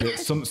 Anyway,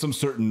 some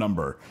certain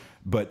number,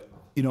 but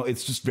you know,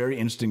 it's just very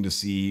interesting to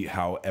see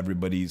how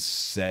everybody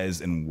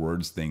says and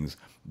words things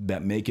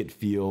that make it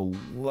feel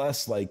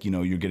less like, you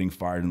know, you're getting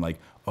fired and like,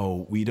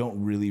 oh, we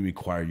don't really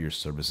require your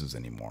services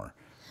anymore.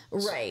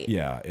 Right.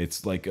 Yeah,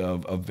 it's like a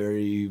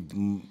very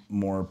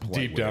more polite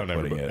Deep way down,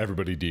 of putting it.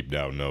 everybody deep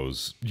down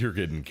knows you're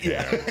getting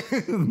canned.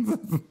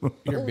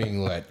 You're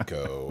being let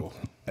go.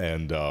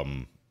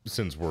 And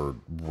since we're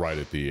right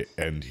at the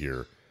end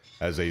here,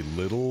 as a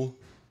little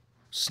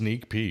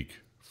sneak peek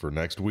for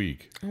next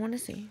week. I want to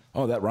see.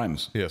 Oh, that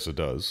rhymes. Yes, it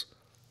does.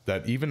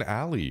 That even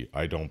Allie,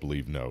 I don't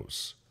believe,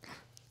 knows.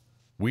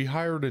 We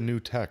hired a new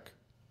tech.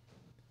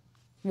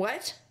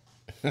 What?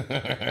 We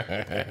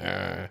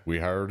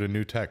hired a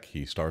new tech.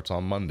 He starts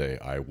on Monday.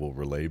 I will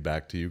relay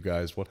back to you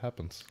guys what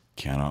happens.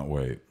 Cannot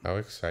wait. How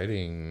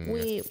exciting.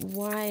 Wait,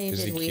 why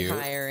Is did he we cute?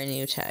 hire a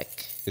new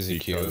tech? Is he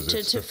cute? Because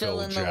it's To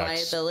fill in the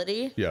Jack's-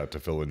 liability? Yeah, to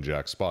fill in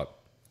Jack's spot.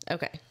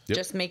 Okay. Yep.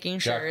 Just making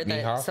Jack sure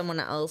that Niehoff? someone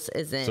else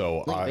isn't.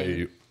 So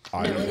leaving.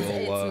 I No,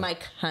 will it's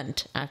Mike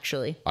Hunt,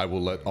 actually. I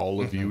will let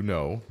all of you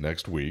know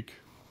next week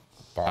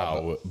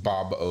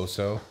Bob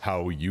Oso.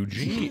 how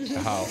Eugene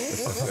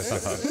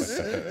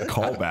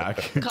Call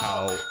back.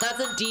 That's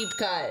a deep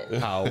cut.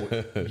 how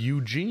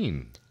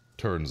Eugene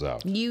turns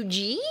out.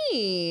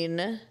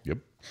 Eugene. Yep.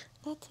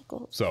 That's a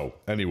goal. So,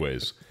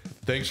 anyways,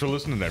 thanks for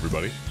listening,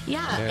 everybody.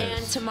 Yeah,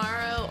 and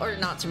tomorrow, or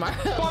not tomorrow,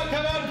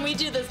 when we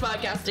do this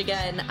podcast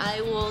again,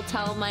 I will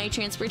tell my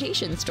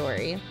transportation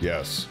story.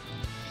 Yes.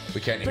 We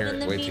can't But hear in it.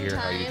 the Wait to hear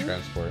how you meantime-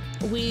 transport.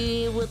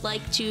 We would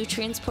like to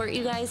transport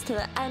you guys to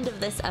the end of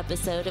this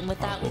episode, and with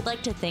that, we'd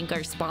like to thank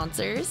our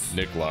sponsors,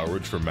 Nick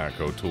Lowridge from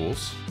Matco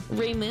Tools,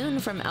 Ray Moon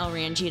from El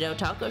Ranchito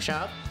Taco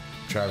Shop,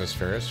 Travis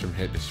Ferris from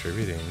Hit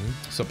Distributing.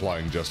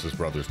 supplying Justice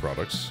Brothers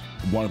products.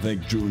 Want to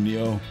thank Drew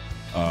Neo.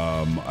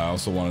 I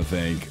also want to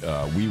thank,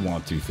 we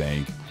want to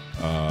thank,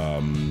 oh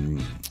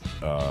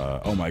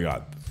my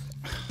God.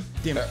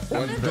 Damn it.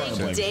 One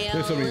person. Dale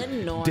There's so many-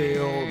 and Norm.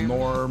 Dale,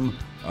 Norm,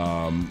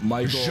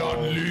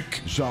 Michael,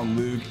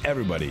 Jean-Luc,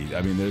 everybody.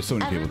 I mean, there's so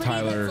many people.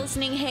 Everybody Tyler. that's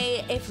listening,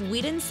 hey, if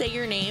we didn't say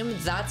your name,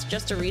 that's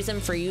just a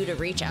reason for you to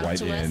reach out Right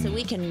to us in. so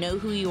we can know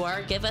who you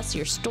are. Give us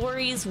your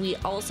stories. We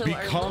also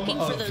Become are looking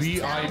a for those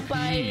sound VIP.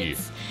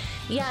 bites.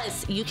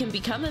 Yes, you can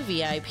become a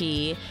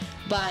VIP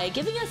by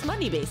giving us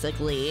money,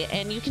 basically,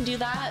 and you can do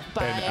that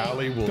by And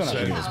Allie will Gonna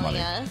send give us money.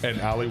 us. And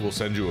Allie will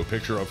send you a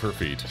picture of her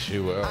feet. She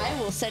will. I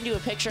will send you a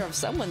picture of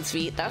someone's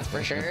feet. That's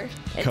for sure.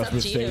 It's up to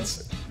you.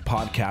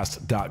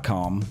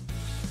 CustomerStatesPodcast.com.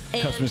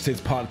 And-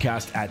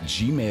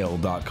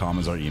 CustomerStatesPodcast@gmail.com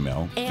is our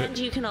email. And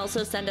you can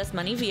also send us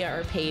money via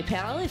our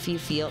PayPal if you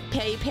feel if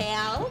you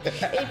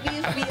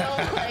feel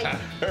like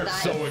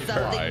that's so something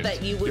inclined.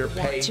 that you would Your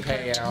want to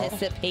PayPal.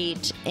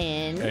 participate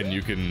in. And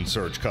you can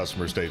search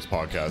Customer States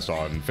Podcast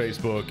on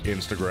Facebook,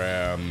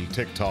 Instagram,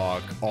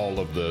 TikTok, all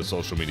of the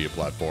social media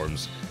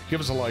platforms. Give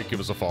us a like,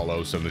 give us a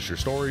follow, send us your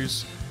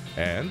stories.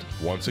 And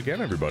once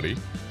again, everybody,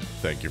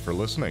 thank you for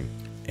listening.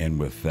 And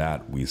with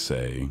that, we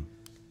say,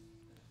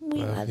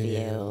 We love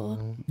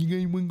you. You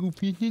guys want to go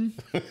fishing?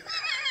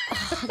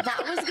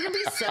 That was gonna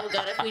be so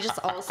good if we just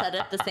all said it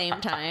at the same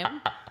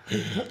time.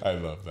 I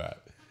love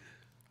that.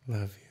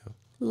 Love you.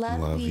 Love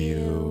Love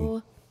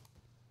you.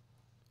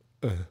 you.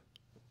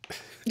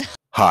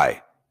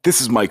 Hi, this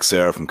is Mike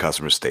Sarah from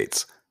Customer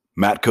States.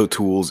 Matco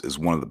Tools is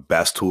one of the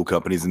best tool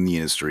companies in the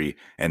industry,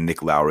 and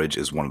Nick Lowridge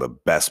is one of the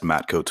best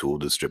Matco tool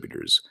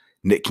distributors.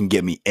 Nick can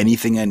get me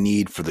anything I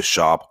need for the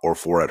shop or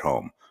for at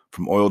home.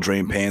 From oil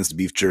drain pans to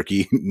beef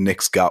jerky,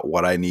 Nick's got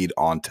what I need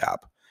on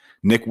tap.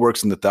 Nick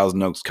works in the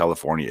Thousand Oaks,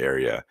 California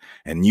area,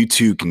 and you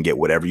too can get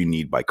whatever you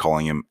need by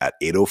calling him at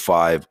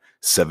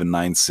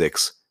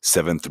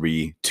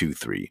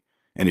 805-796-7323.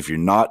 And if you're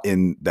not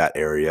in that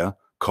area,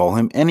 call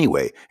him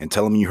anyway and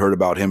tell him you heard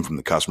about him from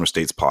the Customer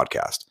States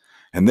podcast.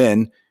 And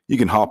then you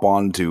can hop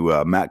on to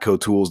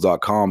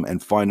matcotools.com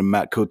and find a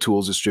Matco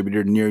Tools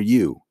distributor near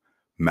you.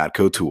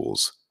 Matco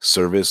Tools.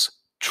 Service,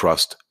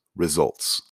 trust, results.